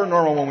 but they were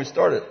normal when we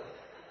started.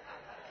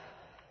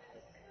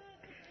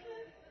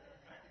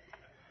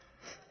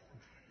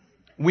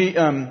 We,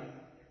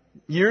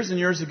 years and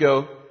years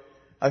ago,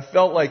 I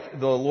felt like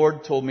the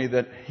Lord told me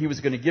that He was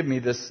going to give me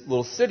this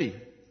little city,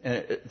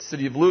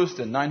 city of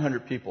Lewiston,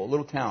 900 people, a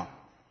little town.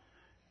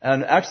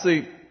 And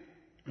actually,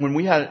 when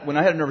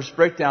I had a nervous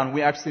breakdown,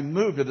 we actually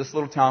moved to this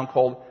little town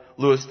called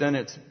Lewiston.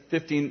 It's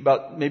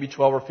about maybe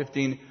 12 or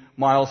 15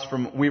 miles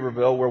from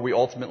Weaverville, where we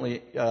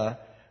ultimately,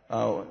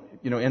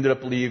 ended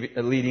up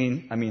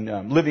living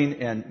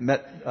and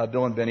met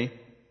Bill and Benny.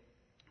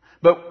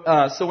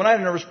 But so when I had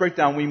a nervous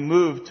breakdown, we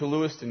moved to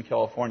Lewiston,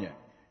 California,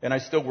 and I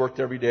still worked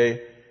every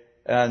day.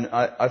 And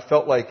I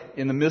felt like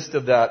in the midst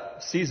of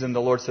that season,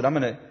 the Lord said, "I'm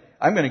going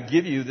to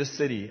give you this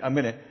city.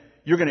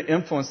 You're going to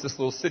influence this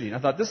little city." And I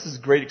thought, this is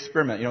a great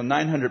experiment.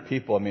 900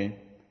 people.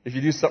 If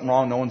you do something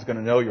wrong, no one's going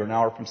to know you're an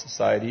hour from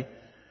society.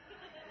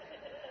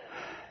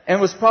 And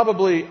it was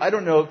probably, 10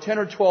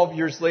 or 12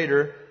 years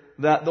later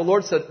that the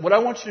Lord said, what I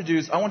want you to do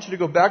is I want you to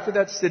go back to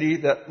that city,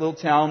 that little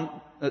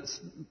town that's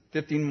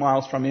 15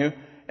 miles from you,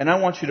 and I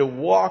want you to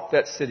walk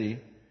that city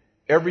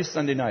every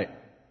Sunday night.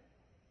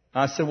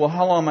 And I said, well,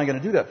 how long am I going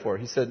to do that for?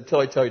 He said, until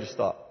I tell you to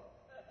stop.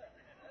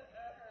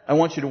 I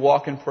want you to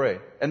walk and pray.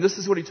 And this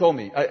is what he told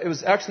me. It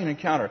was actually an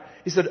encounter.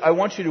 He said, I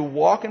want you to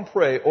walk and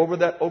pray over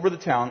the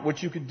town,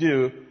 which you could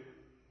do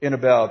in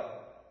about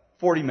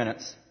 40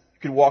 minutes.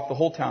 You could walk the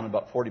whole town in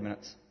about 40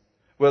 minutes.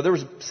 Well, there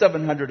was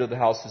 700 of the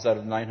houses out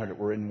of the 900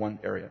 were in one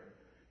area.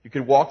 You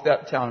could walk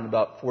that town in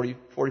about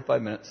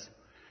 45 minutes.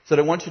 He said,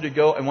 I want you to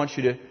go, I want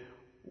you to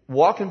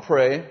walk and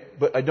pray,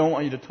 but I don't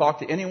want you to talk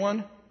to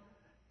anyone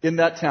in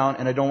that town,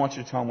 and I don't want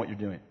you to tell them what you're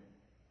doing.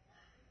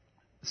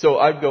 So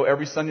I'd go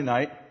every Sunday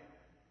night,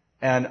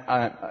 and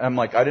I'm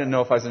like, I didn't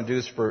know if I was going to do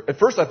this at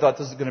first I thought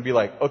this was going to be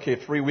like, okay,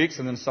 3 weeks,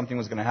 and then something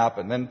was going to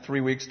happen. Then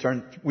 3 weeks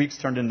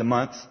turned into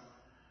months.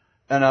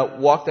 And I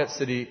walked that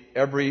city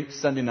every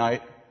Sunday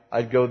night.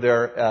 I'd go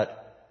there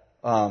at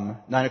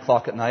 9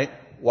 o'clock at night,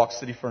 walk the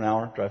city for an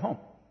hour, drive home.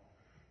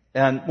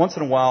 And once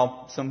in a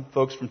while, some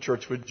folks from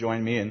church would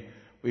join me, and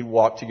we'd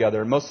walk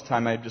together. Most of the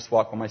time, I'd just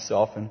walk by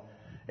myself.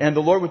 And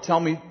the Lord would tell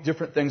me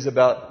different things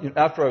about,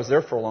 after I was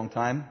there for a long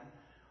time,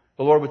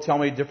 the Lord would tell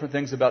me different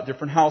things about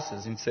different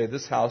houses. He'd say,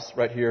 this house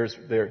right here,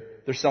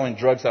 they're selling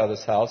drugs out of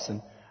this house.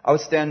 And I would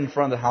stand in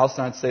front of the house,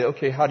 and I'd say,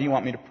 okay, how do you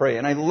want me to pray?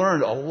 And I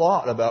learned a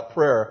lot about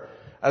prayer.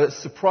 I was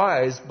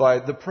surprised by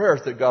the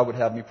prayers that God would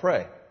have me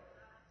pray.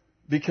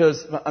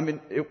 Because,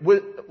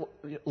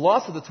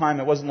 lots of the time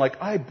it wasn't like,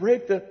 I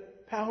break the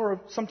power of,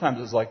 sometimes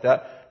it was like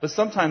that. But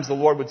sometimes the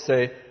Lord would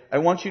say, I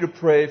want you to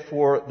pray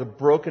for the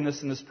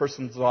brokenness in this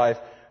person's life.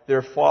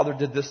 Their father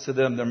did this to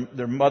them.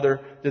 Their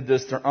mother did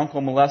this. Their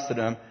uncle molested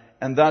them.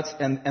 And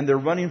they're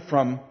running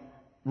from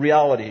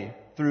reality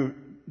through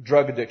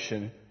drug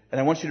addiction.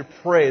 And I want you to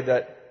pray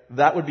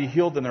that would be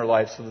healed in their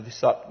life so that they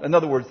stop. In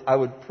other words, I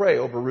would pray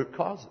over root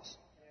causes.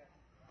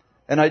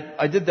 And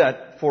I did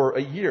that for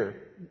a year,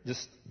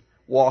 just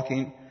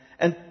walking.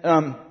 And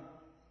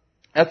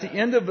at the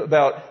end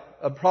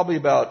of probably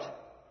about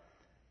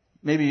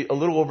maybe a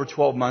little over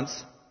 12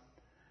 months,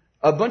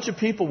 a bunch of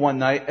people one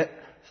night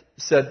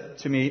said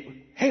to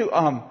me, hey,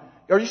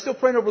 are you still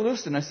praying over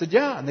Lewiston? I said,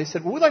 yeah. And they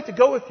said, well, we'd like to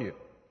go with you.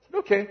 I said,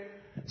 okay.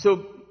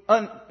 So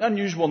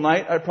unusual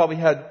night. I probably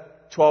had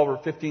 12 or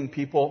 15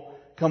 people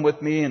come with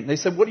me. And they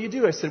said, what do you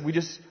do? I said, we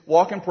just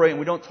walk and pray, and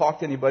we don't talk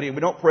to anybody. And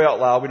we don't pray out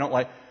loud. We don't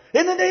like,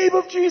 in the name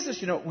of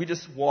Jesus. We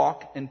just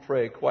walk and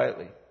pray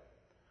quietly.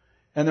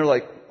 And they're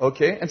like,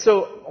 okay. And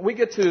so we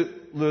get to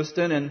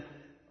Lewiston, and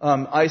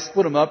I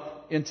split them up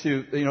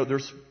into,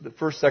 there's the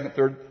first, second,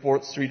 third,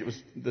 fourth street.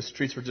 The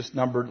streets were just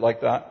numbered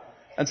like that.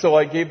 And so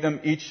I gave them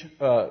each,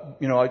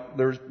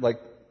 there's like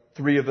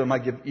 3 of them. I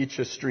give each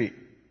a street,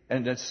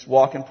 and just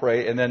walk and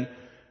pray. And then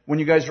when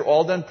you guys are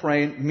all done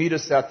praying, meet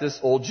us at this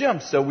old gym.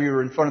 So we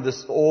were in front of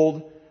this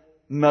old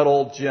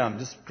metal gym,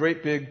 this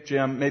great big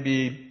gym,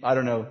 maybe, I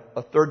don't know,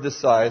 a third this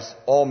size,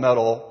 all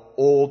metal,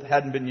 old,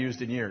 hadn't been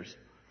used in years.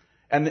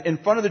 And in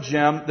front of the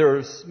gym, there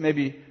was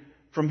maybe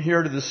from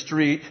here to the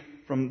street,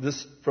 from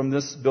this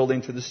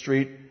building to the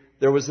street,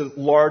 there was a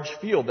large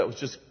field that was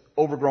just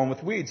overgrown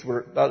with weeds. We're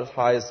about as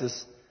high as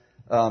this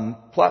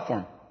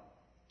platform.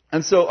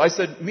 And so I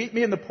said, meet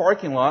me in the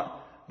parking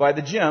lot by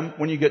the gym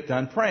when you get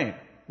done praying.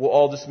 We'll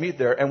all just meet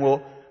there and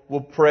we'll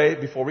pray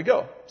before we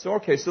go. So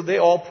okay, so they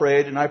all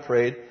prayed and I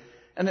prayed.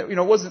 And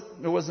there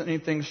wasn't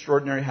anything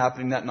extraordinary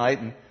happening that night.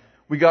 And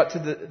we got to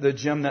the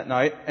gym that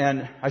night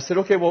and I said,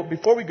 okay, well,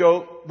 before we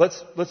go,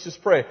 let's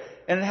just pray.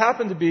 And it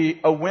happened to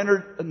be a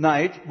winter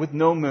night with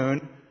no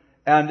moon.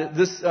 And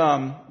this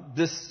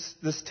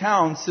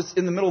town sits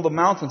in the middle of the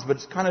mountains, but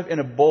it's kind of in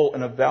a bowl,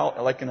 in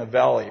a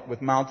valley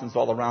with mountains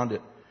all around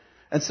it.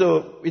 And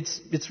so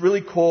it's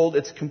really cold.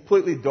 It's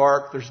completely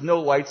dark. There's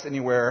no lights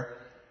anywhere.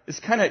 It's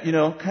kind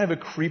of a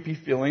creepy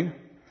feeling.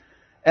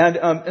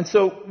 And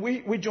so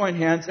we join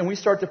hands and we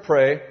start to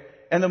pray.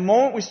 And the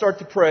moment we start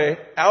to pray,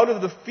 out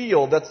of the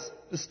field, that's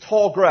this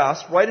tall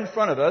grass right in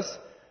front of us,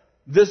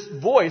 this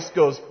voice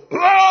goes,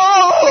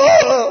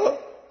 "Ah!"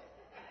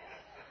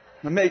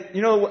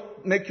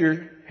 Make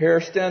your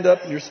hair stand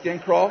up and your skin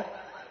crawl.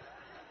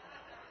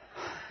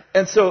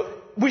 And so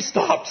we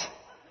stopped.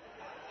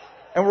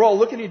 And we're all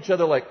looking at each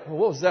other like, well,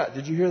 what was that?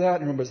 Did you hear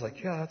that? And everybody's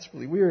like, yeah, that's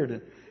really weird.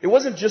 And it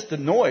wasn't just a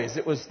noise.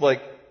 It was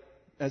like,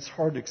 it's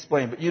hard to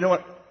explain. But you know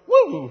what?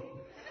 Woo!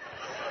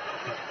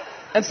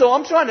 And so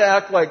I'm trying to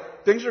act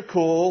like things are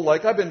cool.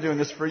 Like I've been doing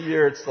this for a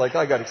year. It's like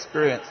I got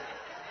experience.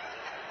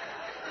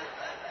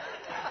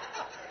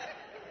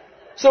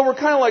 So we're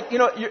kind of like,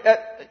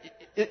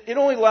 it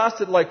only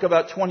lasted like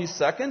about 20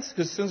 seconds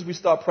because as soon as we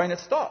stopped praying, it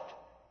stopped.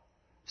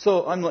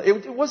 So I'm like,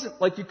 it wasn't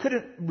like you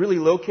couldn't really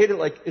locate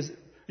it.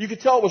 You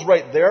could tell it was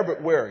right there,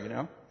 but where,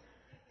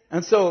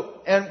 And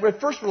so, and at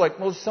first we're like,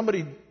 well,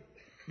 somebody,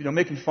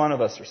 making fun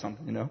of us or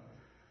something,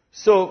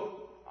 So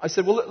I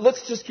said, well,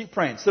 let's just keep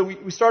praying. So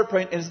we started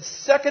praying, and the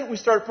second we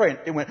started praying,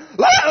 it went,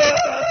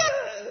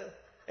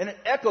 and it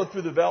echoed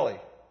through the valley.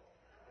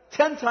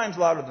 10 times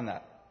louder than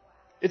that.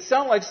 It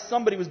sounded like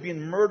somebody was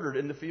being murdered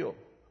in the field.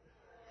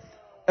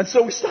 And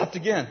so we stopped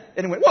again,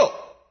 and it went, whoa!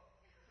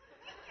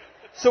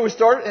 So we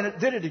started, and it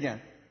did it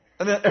again.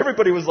 And then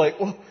everybody was like,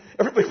 well,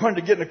 everybody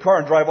wanted to get in a car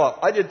and drive off.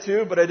 I did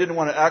too, but I didn't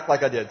want to act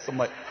like I did. So I'm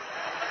like,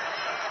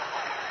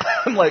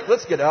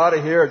 let's get out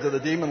of here till the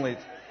demon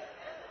leaves.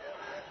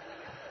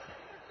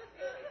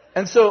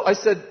 And so I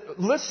said,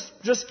 let's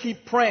just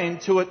keep praying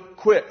till it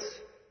quits.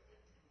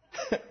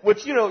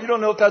 Which, you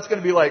don't know if that's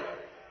going to be like,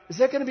 is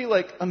that going to be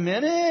like a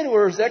minute?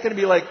 Or is that going to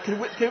be like,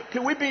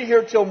 can we be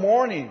here till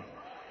morning?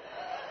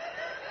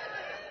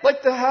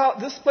 Like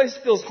this place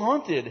feels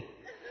haunted.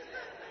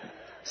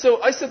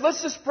 So I said,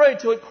 let's just pray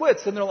till it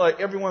quits. And they're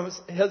like, everyone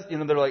was,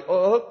 they're like,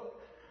 oh,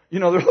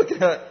 they're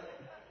looking at,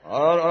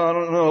 I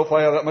don't know if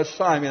I have that much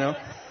time,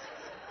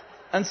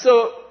 And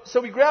so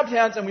we grabbed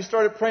hands and we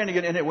started praying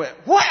again, and it went,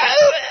 what?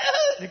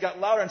 And it got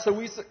louder. And so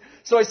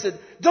I said,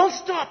 don't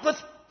stop.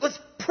 Let's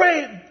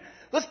pray.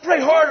 Let's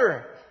pray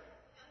harder.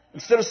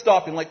 Instead of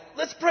stopping,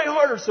 let's pray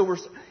harder. So we're,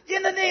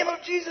 in the name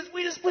of Jesus,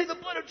 we just plead the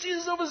blood of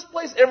Jesus over this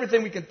place.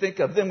 Everything we can think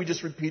of. Then we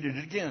just repeated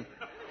it again.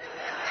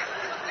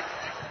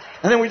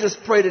 And then we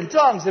just prayed in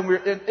tongues, and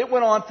it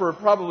went on for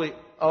probably,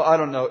 I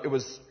don't know,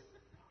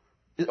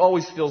 it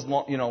always feels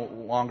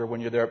longer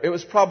when you're there. It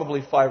was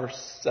probably 5 or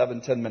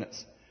 7, 10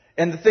 minutes.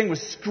 And the thing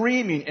was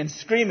screaming and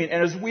screaming,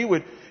 and as we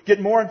would get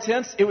more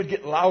intense, it would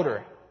get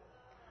louder.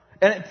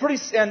 And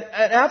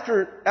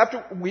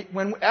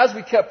as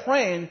we kept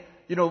praying,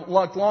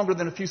 longer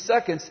than a few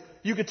seconds,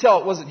 you could tell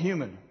it wasn't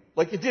human.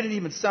 Like it didn't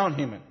even sound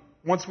human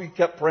once we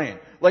kept praying.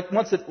 Like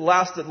once it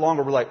lasted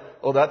longer, we're like,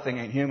 oh, that thing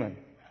ain't human.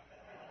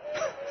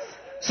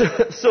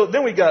 So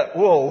then we got,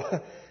 whoa,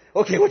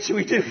 okay, what should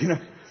we do?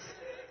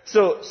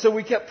 So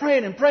we kept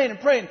praying and praying and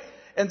praying,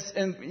 and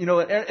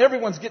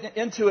everyone's getting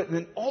into it, and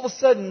then all of a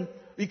sudden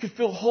you could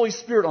feel the Holy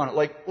Spirit on it,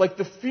 like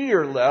the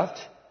fear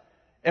left,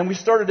 and we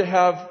started to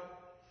have,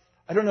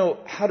 I don't know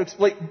how to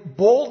explain,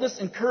 boldness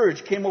and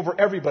courage came over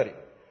everybody.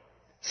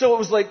 So it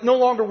was like no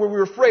longer were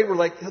we afraid. We're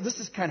like, oh, this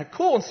is kind of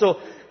cool. And so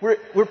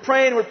we're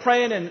praying,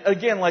 and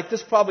again, like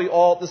this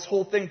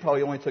whole thing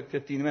probably only took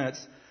 15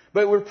 minutes.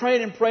 But we're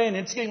praying and praying,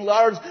 and it's getting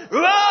louder.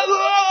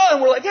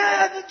 And we're like,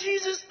 in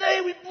Jesus'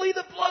 name, we plead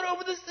the blood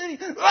over the city.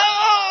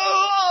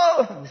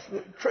 It's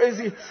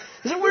crazy.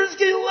 So we're just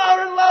getting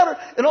louder and louder.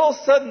 And all of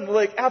a sudden,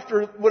 like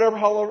after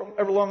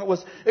however long it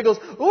was, it goes,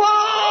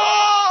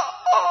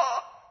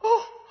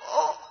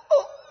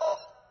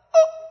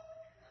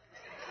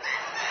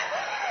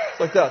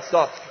 it's like that.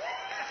 Stop.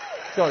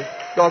 Sorry,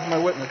 God's my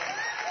witness.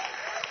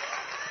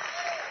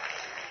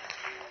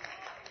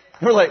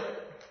 And we're like,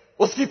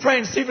 let's keep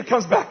praying and see if it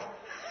comes back.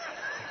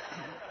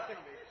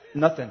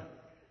 Nothing.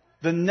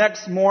 The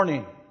next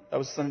morning, that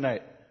was Sunday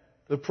night,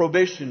 the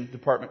probation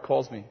department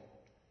calls me.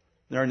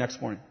 The very next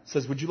morning.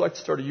 Says, would you like to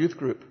start a youth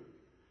group?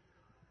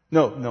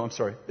 No, I'm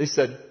sorry. They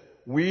said,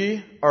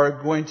 we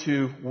are going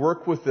to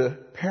work with the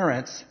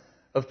parents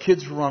of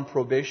kids who are on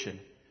probation.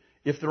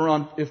 If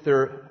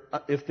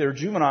they're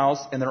juveniles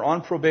and they're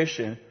on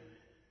probation,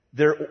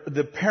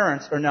 the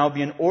parents are now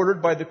being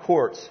ordered by the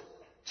courts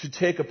to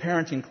take a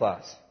parenting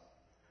class.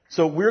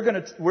 So we're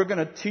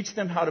gonna teach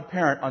them how to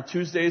parent on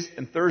Tuesdays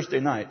and Thursday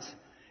nights.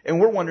 And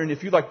we're wondering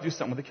if you'd like to do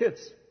something with the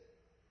kids.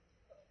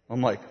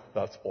 I'm like,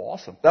 that's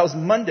awesome. That was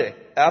Monday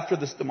after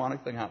this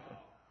demonic thing happened.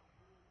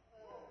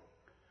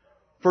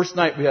 First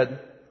night we had,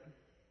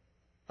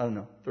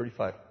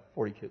 35,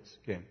 40 kids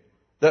came.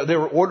 They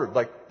were ordered.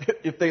 Like,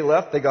 if they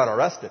left, they got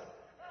arrested.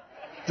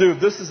 Dude,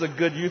 this is a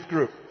good youth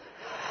group.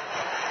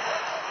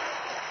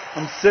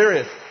 I'm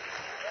serious.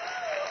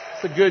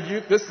 It's a good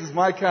youth. This is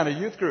my kind of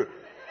youth group.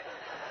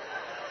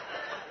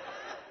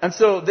 And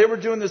so they were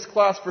doing this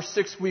class for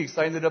 6 weeks.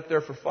 I ended up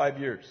there for 5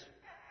 years.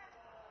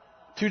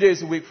 2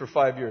 days a week for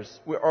 5 years.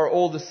 Our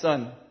oldest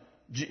son,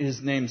 his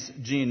name's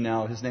Gene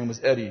now. His name was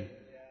Eddie.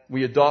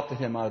 We adopted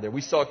him out of there. We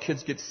saw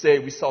kids get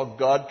saved. We saw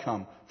God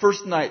come.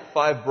 First night,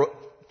 5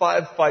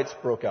 fights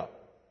broke out.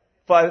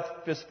 5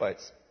 fist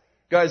fights.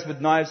 Guys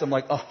with knives. I'm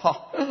like,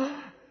 aha.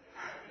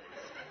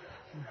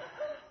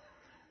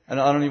 And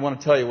I don't even want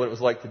to tell you what it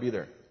was like to be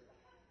there.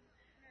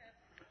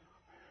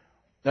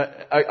 Now,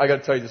 I got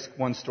to tell you just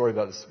one story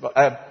about this.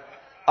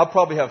 I'll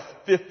probably have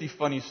 50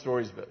 funny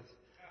stories about this.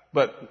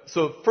 But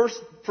so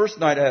first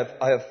night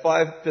I have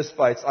 5 fist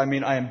fights. I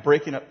mean, I am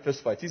breaking up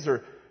fist fights. These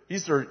are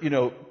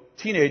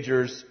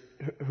teenagers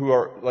who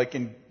are like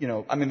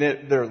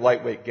they're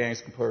lightweight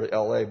gangs compared to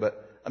LA,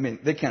 but I mean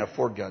they can't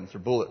afford guns or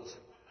bullets.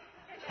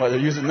 But they're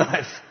using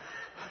knives.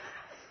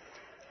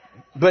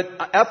 But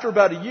after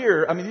about a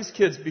year, I mean, these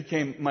kids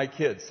became my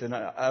kids, and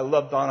I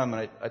loved on them,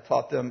 and I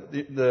taught them.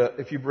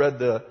 If you've read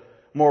the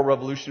Moral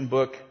Revolution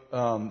book,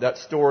 that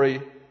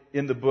story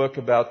in the book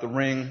about the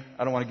ring,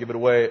 I don't want to give it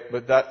away,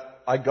 but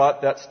I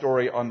got that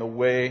story on the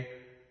way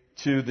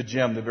to the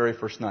gym the very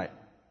first night,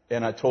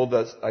 and I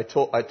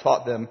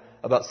taught them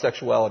about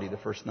sexuality the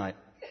first night,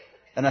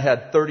 and I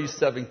had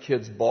 37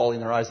 kids bawling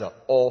their eyes out,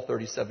 all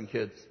 37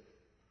 kids.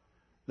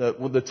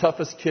 The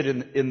toughest kid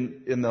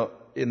in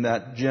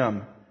that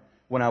gym.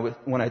 When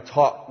I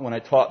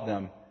taught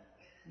them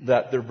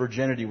that their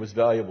virginity was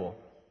valuable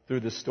through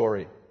this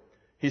story,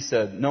 he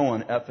said, "No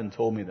one effing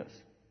told me this."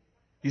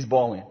 He's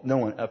bawling. "No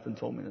one effing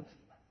told me this."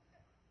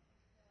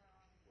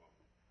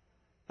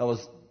 That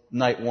was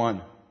night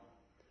 1.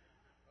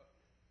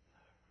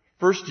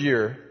 First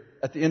year,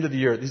 at the end of the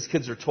year, these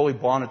kids are totally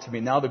bonded to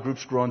me. Now the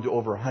group's grown to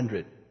over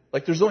 100.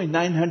 Like there's only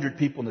 900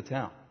 people in the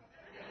town.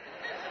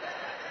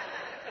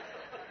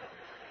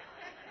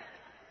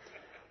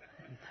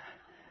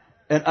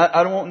 And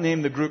I won't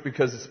name the group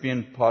because it's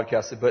being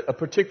podcasted, but a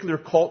particular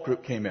cult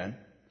group came in,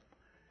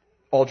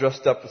 all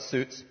dressed up with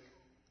suits,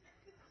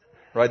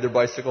 ride their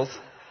bicycles.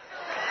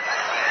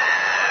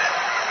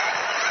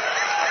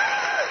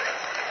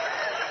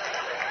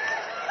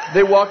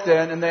 They walked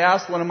in and they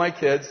asked one of my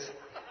kids,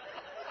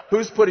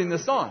 "Who's putting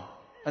this on?"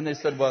 And they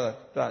said, "Well,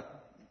 that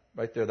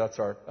right there, that's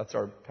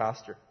our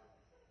pastor."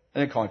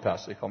 They didn't call me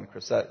pastor, they call me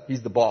Chris.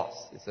 He's the boss.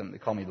 They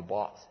call me the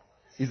boss.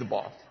 He's the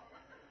boss.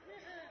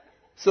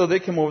 So they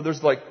come over,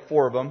 there's like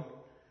 4 of them,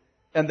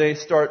 and they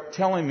start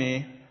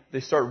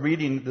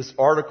reading this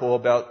article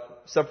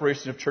about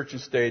separation of church and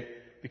state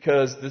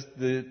because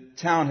the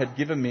town had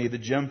given me the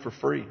gym for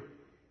free.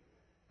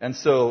 And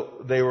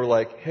so they were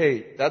like,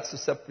 "Hey,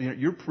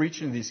 you're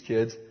preaching to these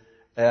kids,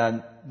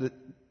 and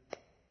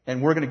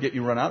we're going to get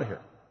you run out of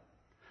here."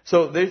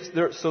 So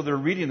they're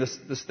reading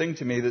this thing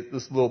to me,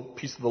 this little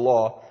piece of the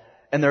law,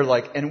 and they're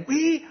like, "And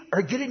we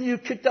are getting you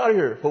kicked out of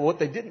here." But what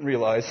they didn't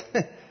realize,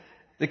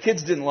 the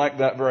kids didn't like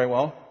that very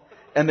well,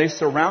 and they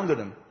surrounded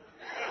him.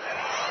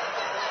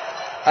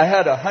 I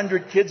had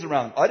 100 kids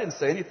around. I didn't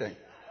say anything.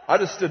 I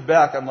just stood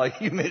back. I'm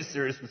like, "You made a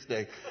serious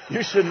mistake.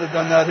 You shouldn't have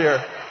done that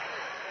here."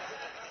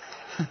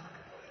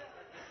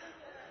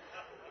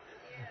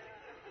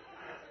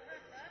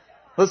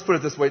 Let's put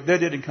it this way. They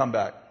didn't come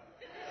back.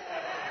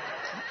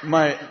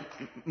 My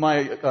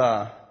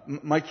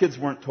kids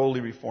weren't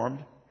totally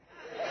reformed.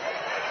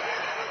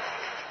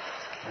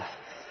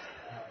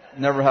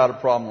 Never had a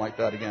problem like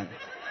that again.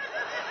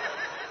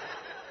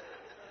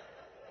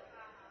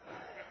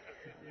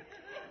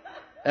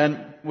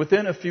 And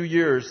within a few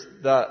years,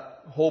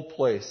 that whole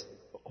place,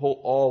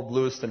 all of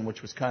Lewiston,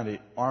 which was kind of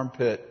the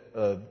armpit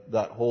of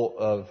that whole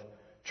of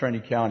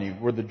Trinity County,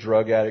 where the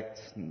drug addicts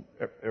and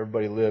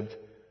everybody lived,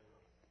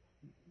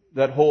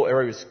 that whole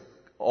area was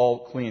all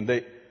clean.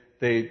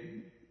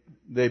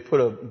 They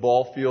put a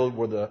ball field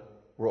where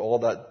all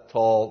the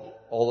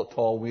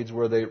tall weeds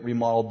were. They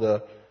remodeled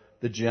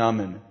the gym,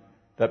 and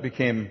that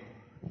became.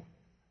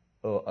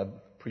 I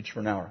preached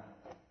for an hour.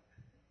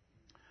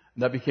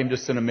 And that became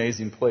just an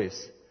amazing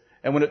place.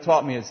 And what it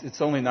taught me is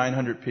it's only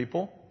 900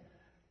 people,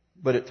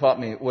 but it taught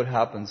me what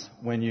happens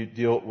when you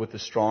deal with a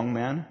strong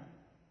man.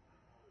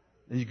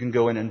 And you can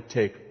go in and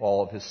take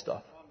all of his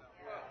stuff.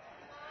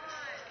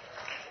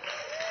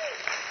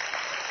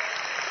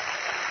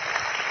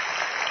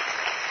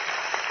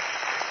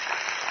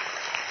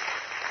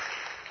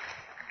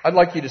 I'd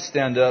like you to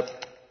stand up.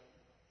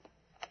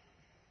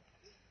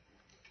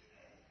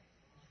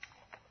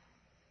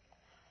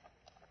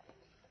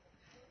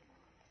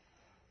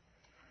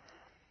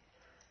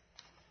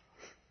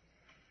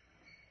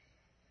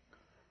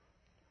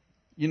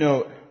 You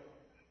know,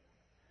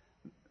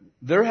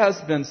 there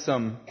has been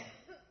some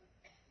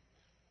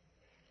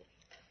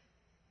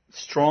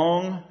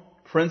strong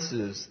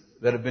princes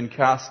that have been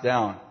cast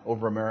down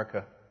over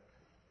America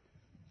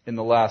in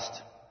the last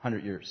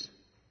 100 years.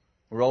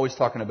 We're always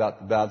talking about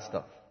the bad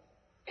stuff.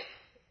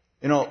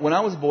 You know, when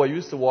I was a boy, I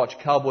used to watch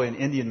cowboy and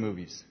Indian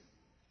movies.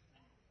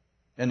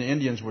 And the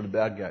Indians were the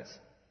bad guys.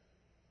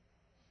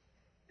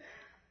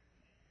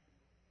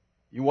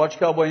 You watch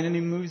cowboy and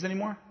Indian movies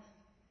anymore?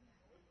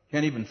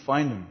 Can't even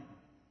find them.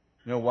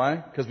 You know why?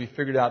 Because we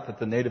figured out that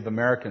the Native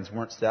Americans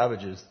weren't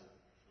savages.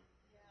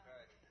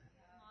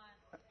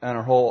 And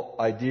our whole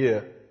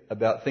idea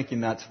about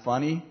thinking that's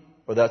funny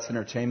or that's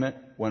entertainment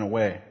went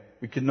away.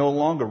 We could no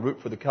longer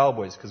root for the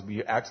cowboys because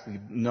we actually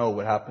know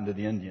what happened to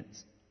the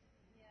Indians.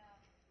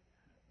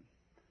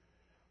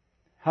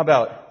 How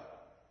about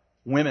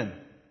women?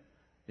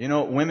 You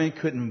know, women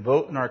couldn't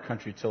vote in our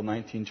country till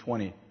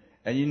 1920.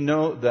 And you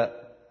know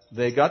that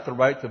they got the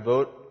right to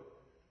vote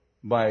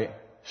by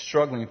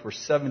struggling for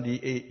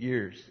 78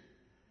 years.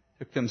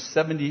 It took them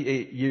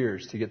 78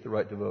 years to get the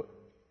right to vote.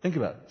 Think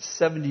about it.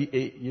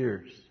 78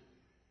 years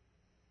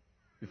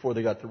before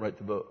they got the right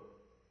to vote.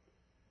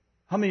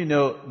 How many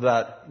know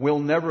that we'll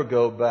never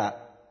go back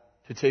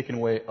to taking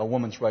away a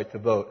woman's right to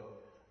vote?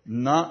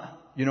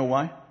 You know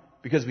why?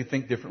 Because we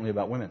think differently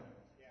about women.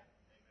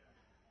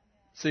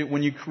 See,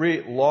 when you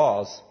create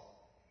laws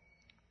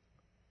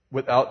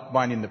without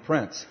binding the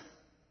prince,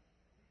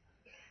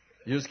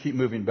 you just keep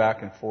moving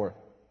back and forth.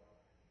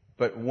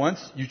 But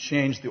once you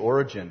change the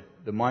origin,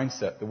 the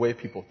mindset, the way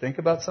people think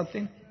about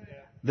something,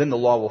 then the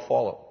law will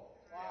follow.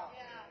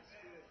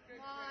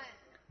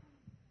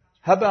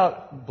 How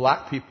about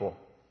black people?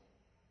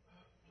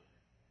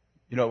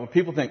 You know, when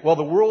people think, well,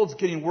 the world's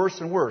getting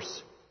worse and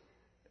worse.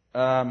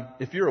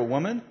 If you're a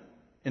woman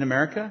in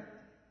America,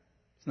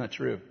 it's not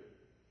true.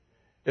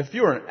 If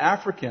you're an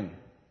African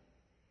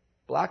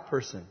black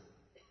person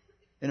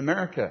in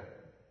America,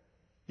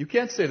 you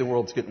can't say the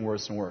world's getting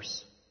worse and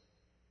worse.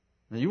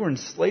 Now, you were in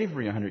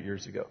slavery 100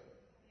 years ago.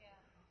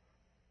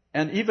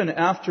 And even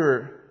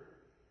after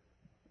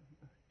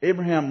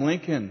Abraham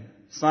Lincoln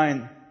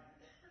signed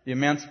the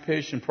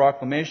Emancipation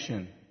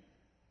Proclamation,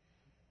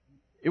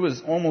 it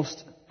was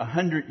almost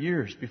 100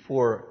 years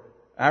before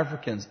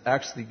African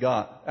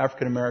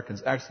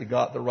Americans actually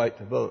got the right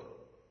to vote.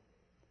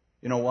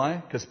 You know why?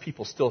 Because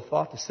people still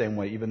thought the same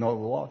way, even though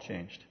the law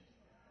changed.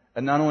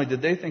 And not only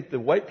did they think, the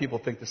white people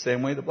think the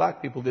same way, the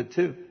black people did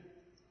too.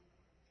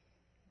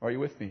 Are you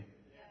with me?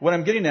 What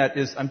I'm getting at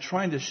is I'm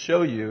trying to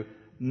show you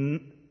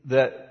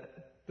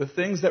that the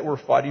things that we're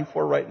fighting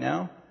for right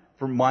now,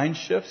 for mind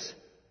shifts,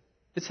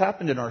 it's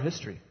happened in our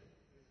history.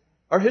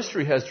 Our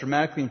history has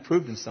dramatically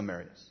improved in some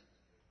areas.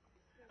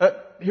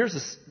 Here's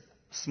a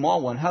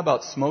small one. How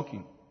about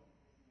smoking?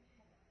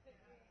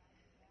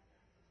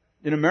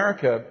 In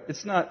America,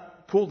 it's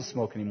not cool to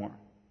smoke anymore.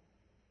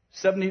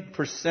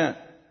 70%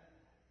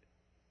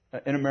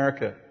 in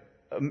America,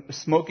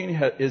 smoking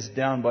is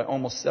down by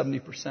almost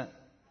 70%.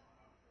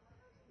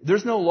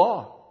 There's no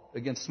law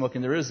against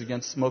smoking. There is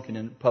against smoking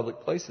in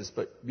public places,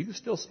 but you can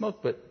still smoke.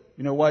 But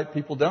you know why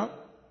people don't?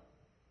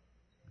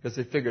 Because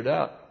they figured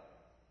out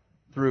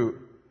through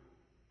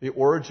the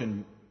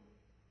origin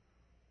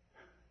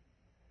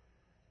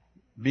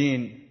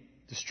being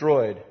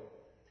destroyed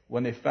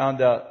when they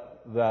found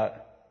out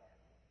that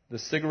the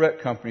cigarette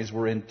companies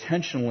were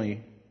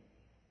intentionally,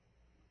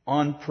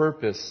 on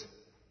purpose,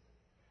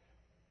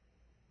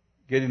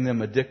 getting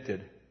them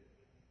addicted.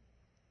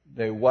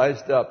 They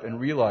wised up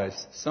and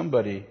realized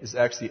somebody is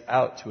actually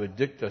out to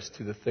addict us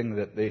to the thing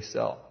that they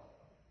sell.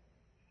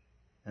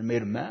 And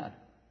made them mad.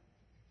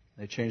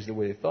 They changed the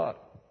way they thought.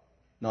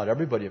 Not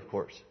everybody, of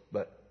course,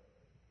 but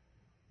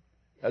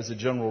as a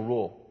general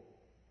rule.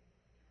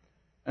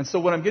 And so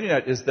what I'm getting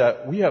at is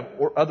that we have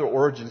other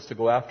origins to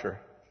go after.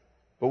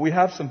 But we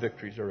have some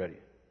victories already.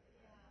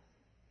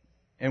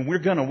 And we're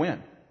going to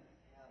win.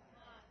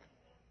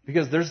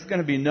 Because there's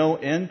going to be no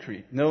end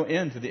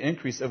to the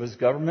increase of His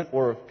government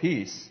or of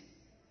peace.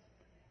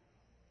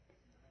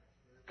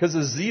 Because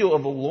the zeal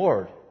of the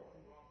Lord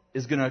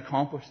is going to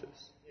accomplish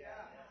this.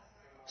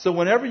 So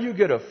whenever you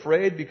get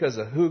afraid because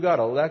of who got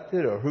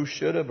elected or who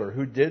should have or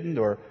who didn't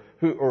or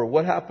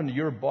what happened to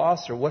your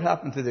boss or what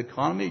happened to the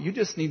economy, you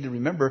just need to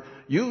remember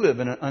you live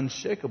in an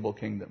unshakable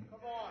kingdom.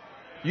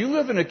 You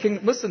live in a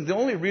kingdom. Listen, the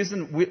only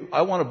reason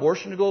I want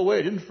abortion to go away,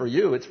 it isn't for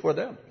you, it's for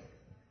them.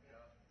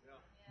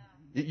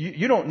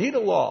 You don't need a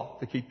law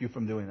to keep you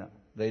from doing that.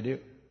 They do.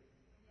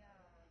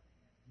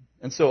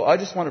 And so I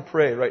just want to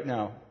pray right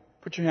now.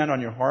 Put your hand on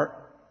your heart.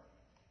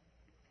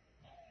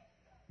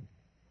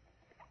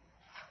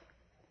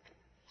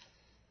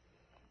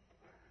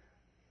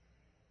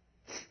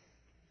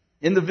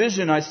 In the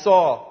vision I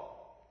saw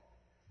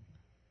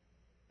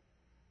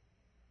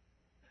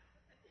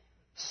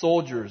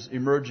soldiers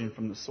emerging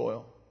from the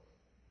soil.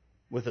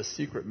 with a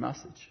secret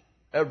message.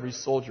 Every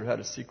soldier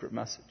had a secret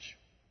message.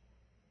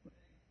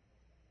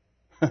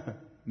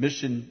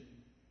 Mission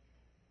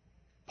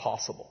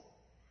possible.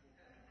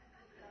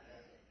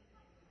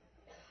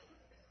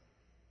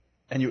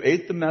 And you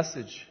ate the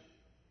message,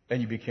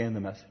 and you became the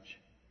message.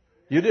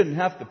 You didn't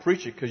have to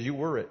preach it because you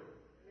were it.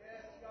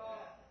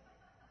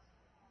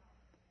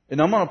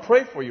 And I'm going to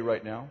pray for you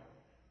right now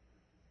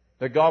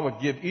that God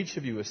would give each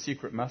of you a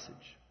secret message.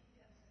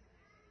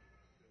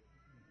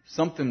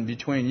 Something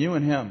between you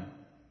and Him.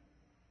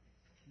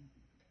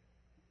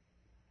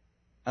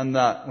 And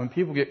that when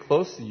people get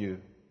close to you,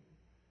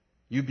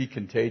 you be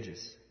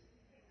contagious.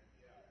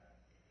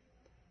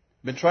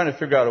 I've been trying to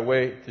figure out a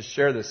way to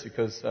share this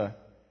because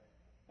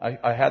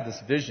I had this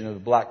vision of the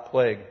Black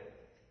Plague.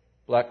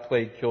 Black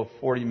Plague killed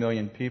 40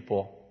 million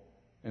people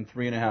in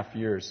 3.5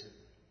 years.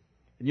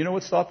 And you know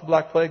what stopped the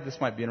Black Plague? This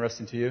might be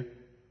interesting to you.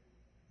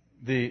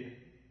 The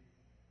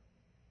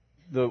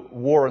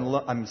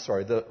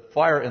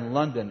fire in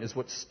London is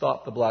what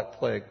stopped the Black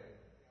Plague.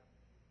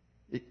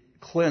 It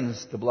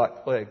cleansed the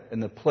Black Plague,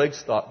 and the plague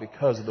stopped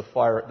because of the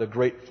fire, the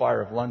Great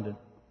Fire of London.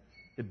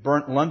 It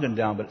burnt London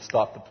down, but it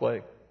stopped the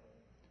plague.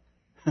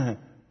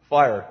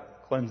 Fire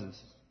cleanses.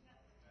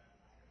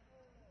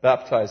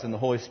 Baptized in the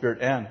Holy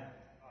Spirit and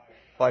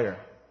fire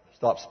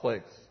stops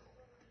plagues.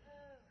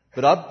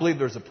 But I believe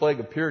there's a plague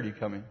of purity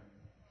coming.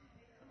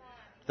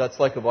 That's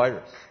like a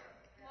virus.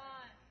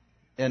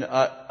 And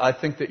I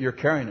think that you're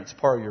carrying it. It's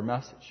part of your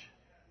message.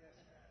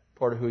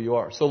 Part of who you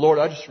are. So Lord,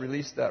 I just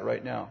release that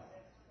right now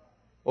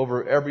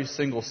over every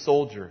single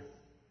soldier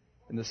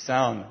in the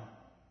sound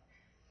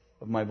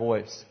of my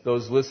voice.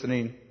 Those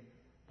listening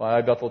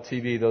by iBethel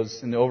TV,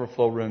 those in the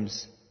overflow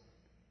rooms.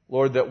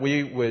 Lord, that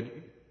we would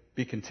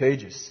be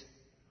contagious.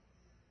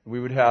 We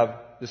would have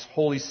this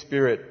Holy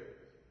Spirit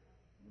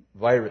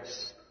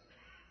virus.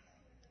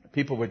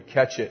 People would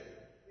catch it.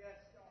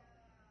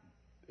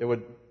 It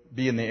would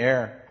be in the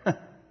air.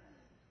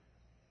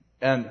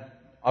 And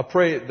I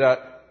pray that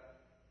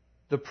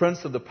the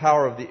prince of the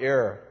power of the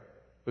air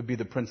would be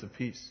the Prince of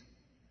Peace.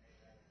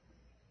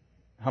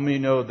 How many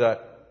know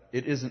that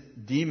it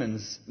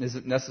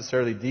isn't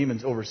necessarily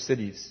demons over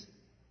cities?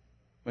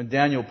 When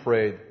Daniel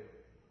prayed,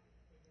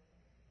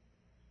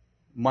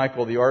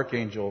 Michael the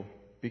archangel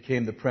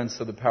became the prince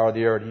of the power of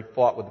the air, and he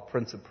fought with the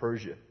prince of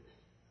Persia.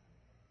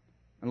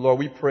 And Lord,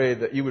 we pray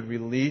that you would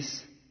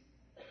release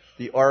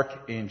the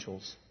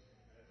archangels,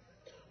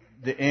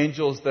 the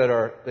angels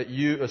that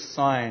you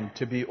assigned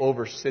to be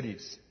over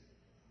cities,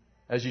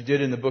 as you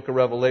did in the book of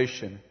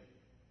Revelation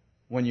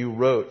when you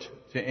wrote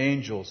to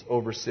angels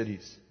over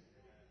cities,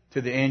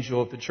 to the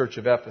angel of the church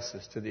of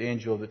Ephesus, to the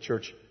angel of the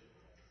church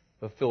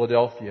of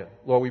Philadelphia.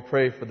 Lord, we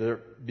pray for there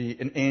be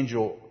an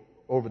angel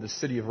over the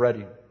city of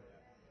Reading,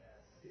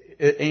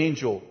 an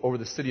angel over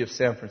the city of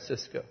San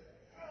Francisco,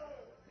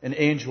 an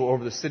angel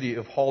over the city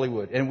of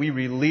Hollywood. And we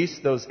release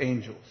those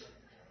angels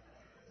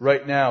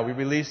right now. We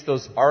release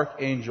those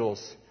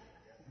archangels,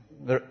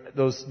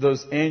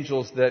 those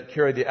angels that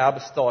carry the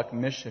apostolic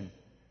mission.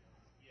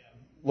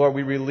 Lord,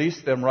 we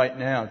release them right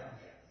now.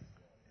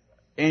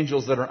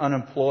 Angels that are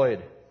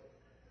unemployed.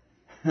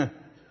 Yeah.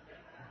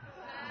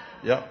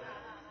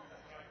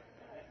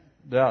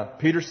 Yeah.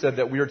 Peter said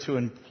that we are to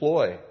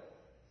employ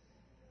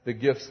the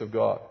gifts of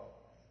God.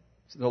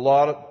 So a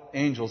lot of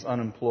angels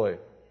unemployed,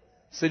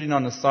 sitting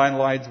on the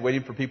sidelines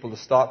waiting for people to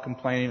stop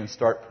complaining and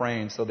start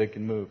praying so they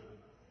can move.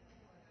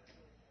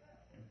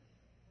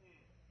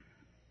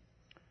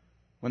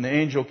 When the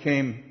angel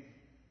came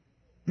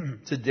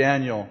to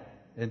Daniel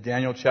in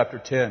Daniel chapter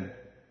 10,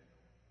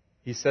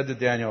 he said to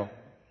Daniel,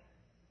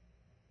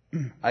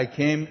 I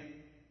came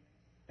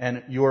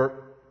and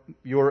your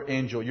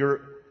angel,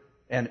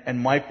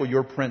 and Michael,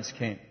 your prince,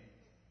 came.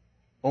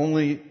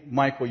 Only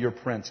Michael, your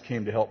prince,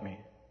 came to help me.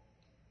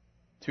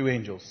 2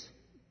 angels.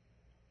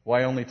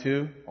 Why only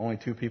 2? Only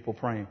 2 people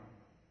praying.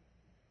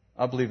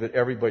 I believe that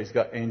everybody's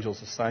got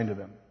angels assigned to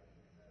them.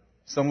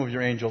 Some of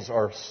your angels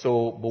are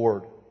so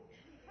bored.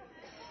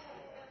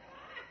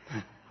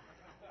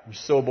 You're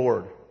so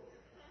bored.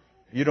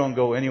 You don't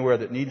go anywhere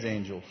that needs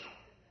angels.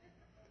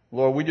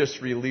 Lord, we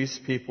just release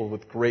people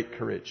with great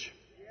courage.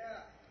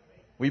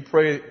 We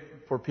pray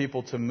for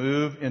people to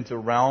move into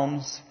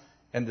realms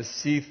and to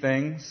see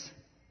things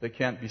that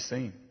can't be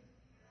seen.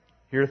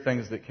 Hear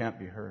things that can't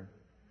be heard.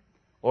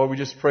 Lord, we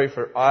just pray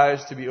for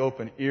eyes to be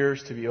open,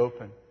 ears to be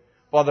open.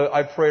 Father,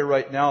 I pray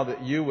right now that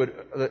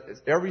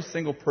that every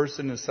single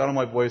person in the sound of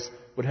my voice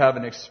would have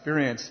an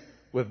experience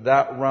with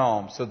that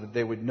realm so that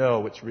they would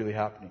know what's really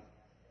happening.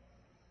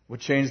 Would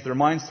change their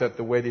mindset,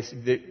 the way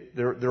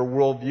their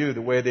worldview,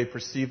 the way they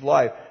perceive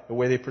life, the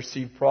way they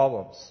perceive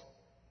problems.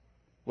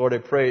 Lord, I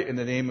pray in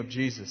the name of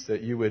Jesus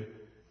that you would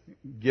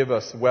give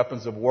us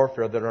weapons of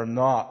warfare that are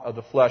not of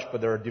the flesh,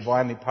 but that are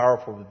divinely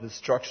powerful for the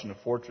destruction of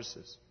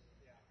fortresses.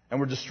 And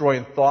we're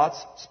destroying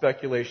thoughts,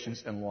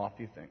 speculations, and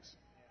lofty things.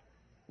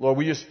 Lord,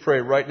 we just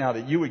pray right now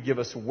that you would give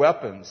us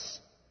weapons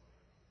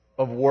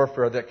of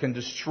warfare that can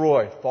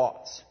destroy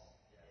thoughts,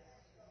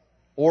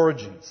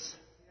 origins.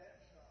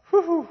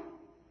 Whew.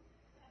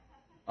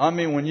 I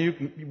mean, when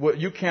what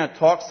you can't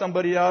talk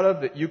somebody out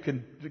of, that you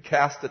can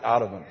cast it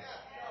out of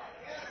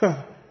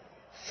them.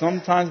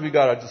 Sometimes we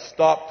got to just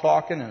stop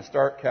talking and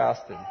start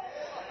casting.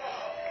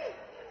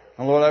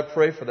 And Lord, I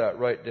pray for that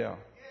right now.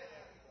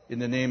 In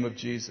the name of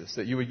Jesus,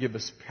 that you would give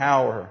us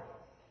power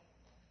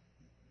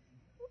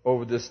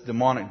over this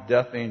demonic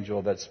death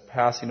angel that's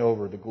passing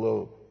over the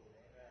globe.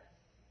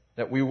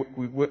 That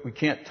we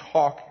can't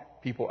talk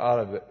people out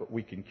of it, but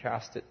we can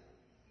cast it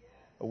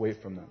away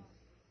from them.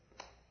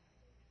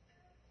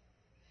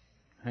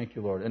 Thank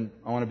you, Lord. And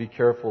I want to be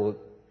careful,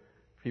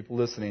 people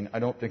listening. I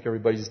don't think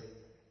everybody's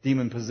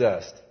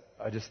demon-possessed.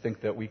 I just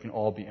think that we can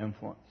all be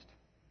influenced.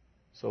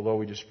 So, Lord,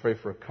 we just pray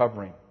for a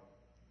covering.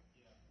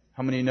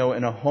 How many know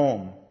in a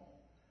home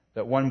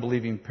that one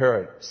believing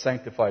parent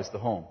sanctifies the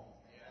home?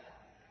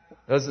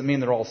 That doesn't mean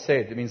they're all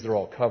saved. It means they're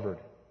all covered.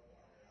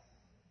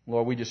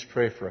 Lord, we just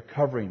pray for a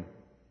covering.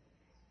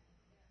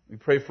 We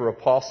pray for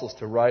apostles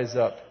to rise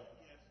up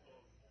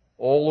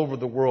all over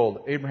the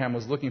world. Abraham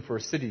was looking for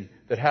a city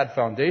that had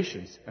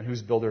foundations and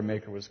whose builder and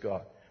maker was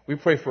God. We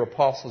pray for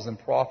apostles and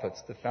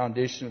prophets, the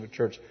foundation of the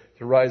church,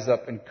 to rise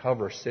up and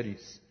cover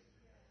cities.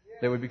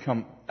 They would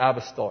become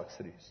apostolic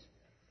cities.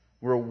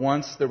 Where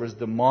once there was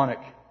demonic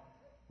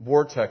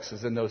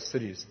vortexes in those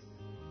cities,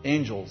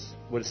 angels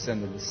would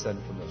ascend and descend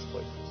from those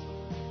places.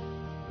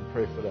 We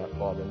pray for that,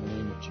 Father, in the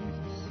name of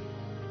Jesus.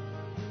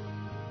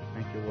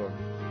 Thank you,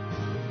 Lord.